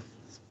really good.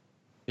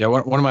 Yeah,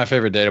 one of my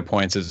favorite data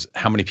points is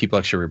how many people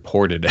actually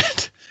reported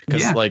it.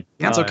 Because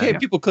it's okay if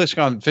people click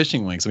on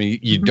phishing links. I mean,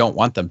 you don't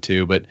want them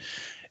to, but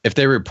if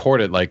they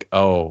report it like,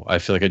 oh, I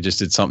feel like I just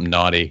did something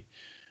naughty,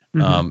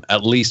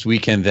 at least we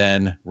can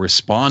then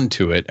respond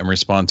to it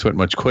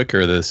much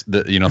quicker.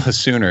 The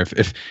sooner.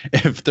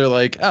 If they're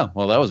like, oh,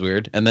 well, that was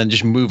weird, and then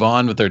just move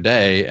on with their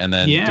day, and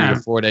then 3 or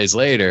 4 days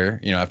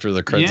later, after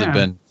the creds have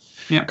been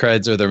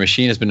creds or their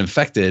machine has been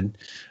infected.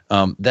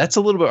 That's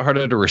a little bit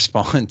harder to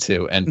respond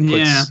to and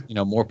puts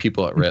more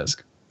people at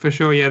risk. For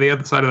sure, yeah. The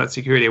other side of that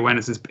security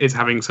awareness is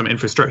having some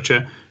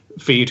infrastructure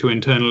for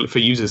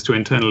users to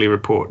internally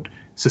report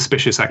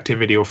suspicious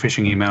activity or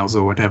phishing emails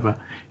or whatever.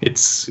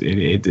 It's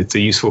a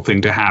useful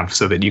thing to have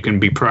so that you can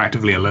be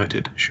proactively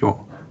alerted.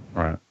 Sure.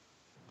 Right.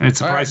 And it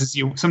surprises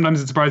you.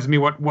 Sometimes it surprises me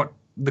what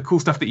the cool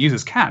stuff that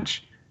users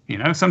catch.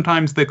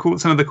 Sometimes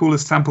some of the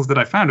coolest samples that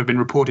I found have been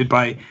reported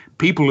by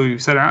people who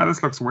said,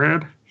 this looks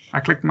weird. I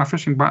clicked my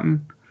phishing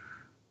button.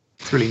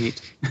 It's really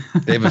neat.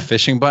 They have a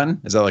phishing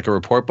button? Is that like a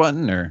report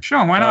button, or?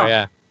 Sure, why not? Oh,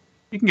 yeah.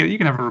 You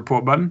can have a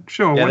report button.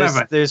 Sure,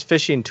 whatever. There's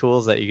phishing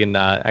tools that you can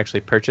actually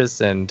purchase,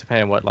 and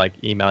depending on what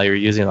like email you're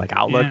using, like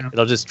Outlook,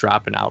 it'll just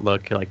drop an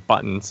Outlook like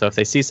button. So if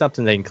they see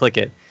something, they can click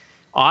it.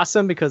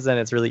 Awesome, because then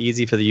it's really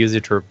easy for the user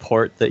to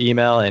report the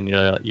email, and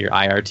your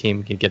IR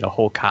team can get a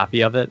whole copy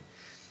of it.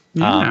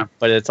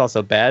 But it's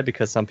also bad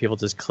because some people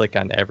just click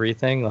on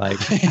everything. Like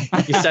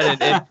you said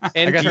in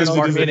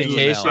internal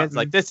communications,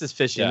 like this is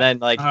phishing. Then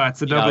like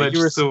it's a double-edged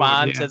you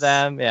respond sword, to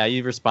them. Yeah,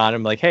 you respond to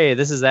them like, hey,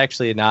 this is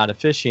actually not a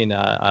phishing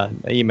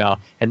email,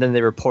 and then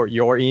they report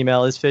your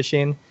email is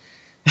phishing.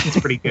 It's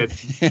pretty good.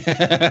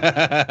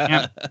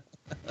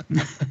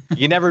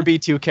 You never be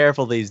too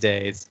careful these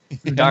days.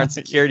 Darn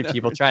security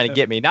people trying to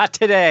get me. Not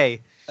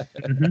today.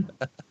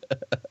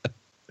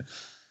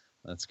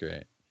 That's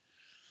great.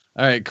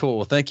 All right, cool.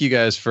 Well, thank you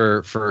guys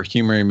for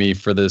humoring me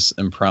for this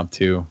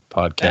impromptu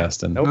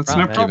podcast. No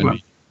problem.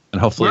 And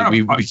hopefully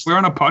we're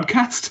on a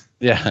podcast?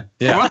 Yeah.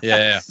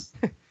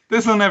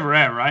 This will never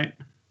air, right?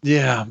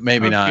 Yeah,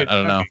 maybe not. Good. I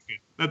don't know.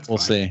 That's we'll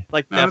see.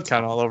 Like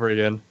DEFCON all over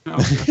again.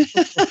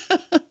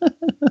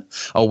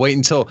 I'll wait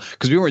until,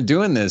 because we weren't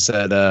doing this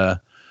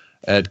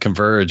at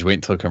Converge. Wait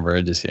until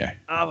Converge is here.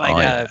 Oh my God.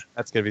 Yeah.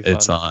 That's going to be fun.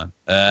 It's on.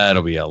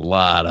 That'll be a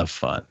lot of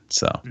fun.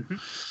 So.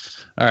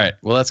 All right.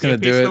 Well, that's going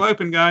to do it. Still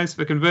open, guys,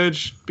 for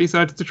Converge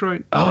B-Sides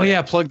Detroit. Oh,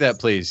 yeah. Plug that,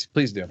 please.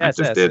 Please do. Yes.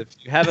 If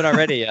you haven't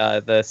already,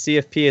 the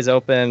CFP is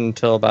open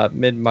until about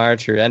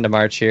mid-March or end of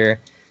March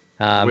here.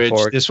 Which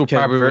this will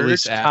probably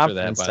release after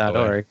that, by the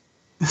way.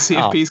 The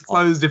CFP is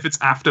closed if it's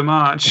after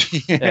March.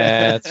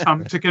 Yeah,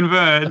 come to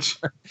Converge.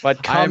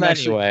 But come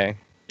anyway.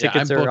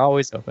 Tickets are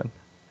always open.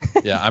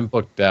 Yeah, I'm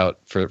booked out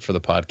for the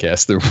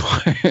podcast through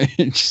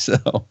March.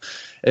 So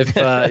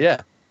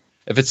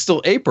if it's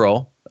still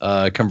April,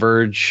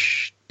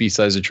 Converge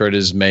B-Sides Detroit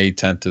is May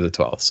 10th to the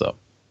 12th. So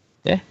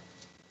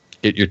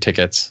get your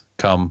tickets.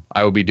 Come.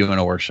 I will be doing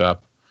a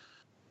workshop.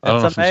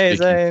 That's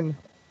amazing.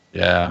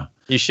 Yeah.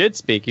 You should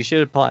speak. You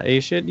should apply.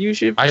 You should.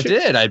 I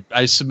did.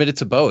 I submitted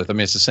to both. I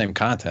mean, it's the same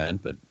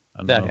content, but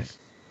I don't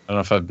know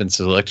if I've been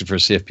selected for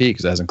CFP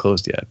because it hasn't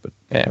closed yet. But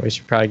yeah, we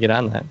should probably get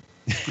on that.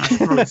 I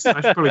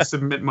should probably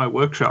submit my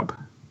workshop.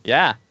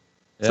 Yeah.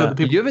 So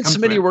you haven't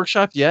submitted your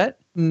workshop yet?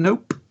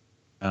 Nope.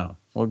 Oh,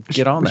 well,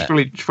 get on that.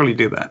 Should probably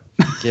do that.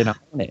 Get on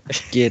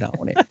it. Get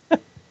on it.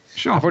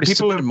 Sure.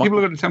 People are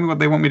going to tell me what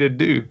they want me to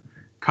do.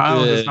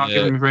 Kyle has not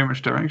given me very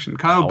much direction.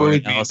 Kyle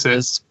bullied me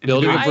to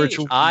building a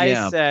virtual VM.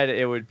 I said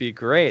it would be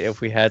great if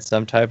we had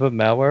some type of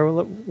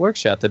malware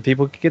workshop that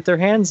people could get their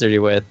hands dirty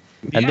with.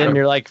 And then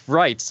you're like,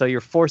 right, so you're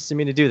forcing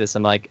me to do this.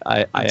 I'm like,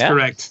 I am.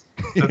 Correct.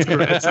 That's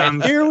correct.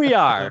 And here we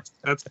are.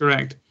 That's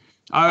correct.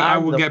 I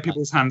will get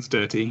people's hands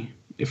dirty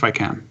if I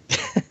can.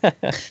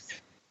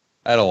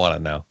 I don't want to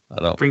know. I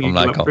don't. Bring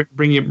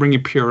your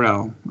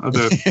Purell.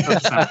 Other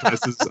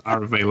sanitizers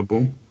are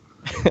available.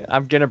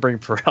 I'm gonna bring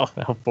Purell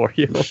now for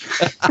you.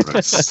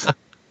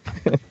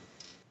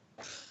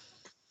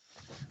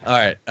 All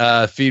right.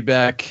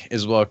 Feedback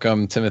is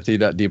welcome.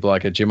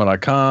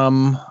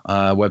 Timothy.dblock@gmail.com.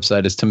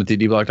 Website is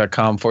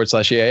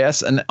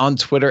timothydblock.com/EAS, and on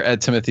Twitter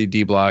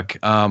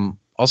 @TimothyDblock.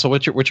 Also,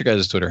 what's your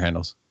guys' Twitter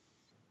handles?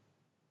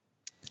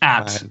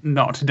 At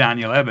not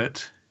Daniel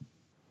Ebbett.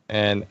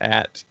 And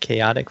at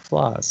Chaotic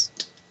Flaws.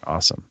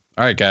 Awesome.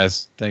 All right,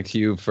 guys. Thank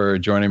you for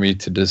joining me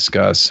to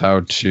discuss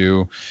how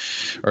to,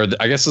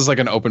 I guess it's like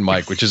an open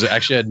mic, which is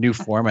actually a new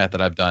format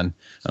that I've done.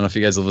 I don't know if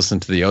you guys have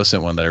listened to the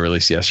OSINT one that I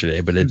released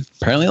yesterday, but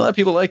apparently a lot of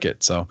people like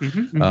it. So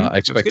I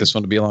expect this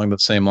one to be along the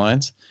same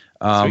lines.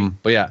 But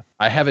yeah,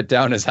 I have it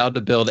down as how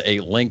to build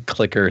a link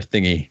clicker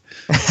thingy.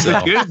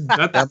 So good.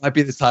 That might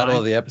be the title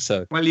of the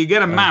episode. Well, you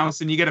get a mouse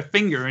and you get a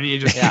finger and you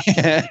just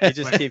you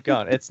just keep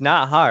going. It's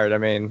not hard. I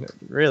mean,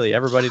 really,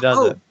 everybody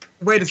does it.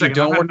 Wait a second. If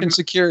you don't work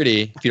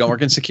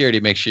in security,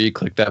 make sure you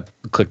click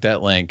that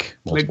link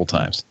multiple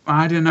times.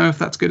 I don't know if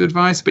that's good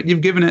advice, but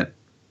you've given it.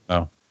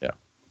 Oh, yeah.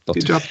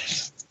 Good job.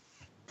 It's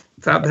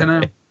out there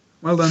now.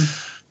 Well done.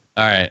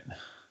 All right.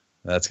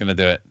 That's going to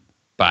do it.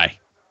 Bye.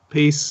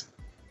 Peace.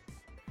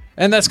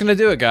 And that's going to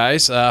do it,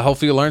 guys.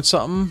 Hopefully you learned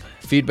something.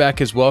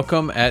 Feedback is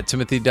welcome at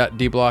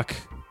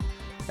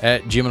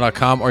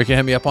timothy.dblock@gmail.com, or you can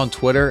hit me up on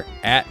Twitter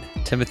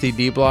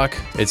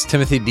 @TimothyDblock. It's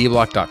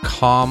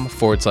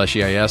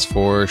timothydblock.com/EIS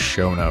for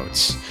show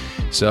notes.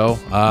 So,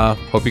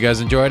 hope you guys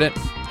enjoyed it.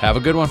 Have a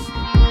good one.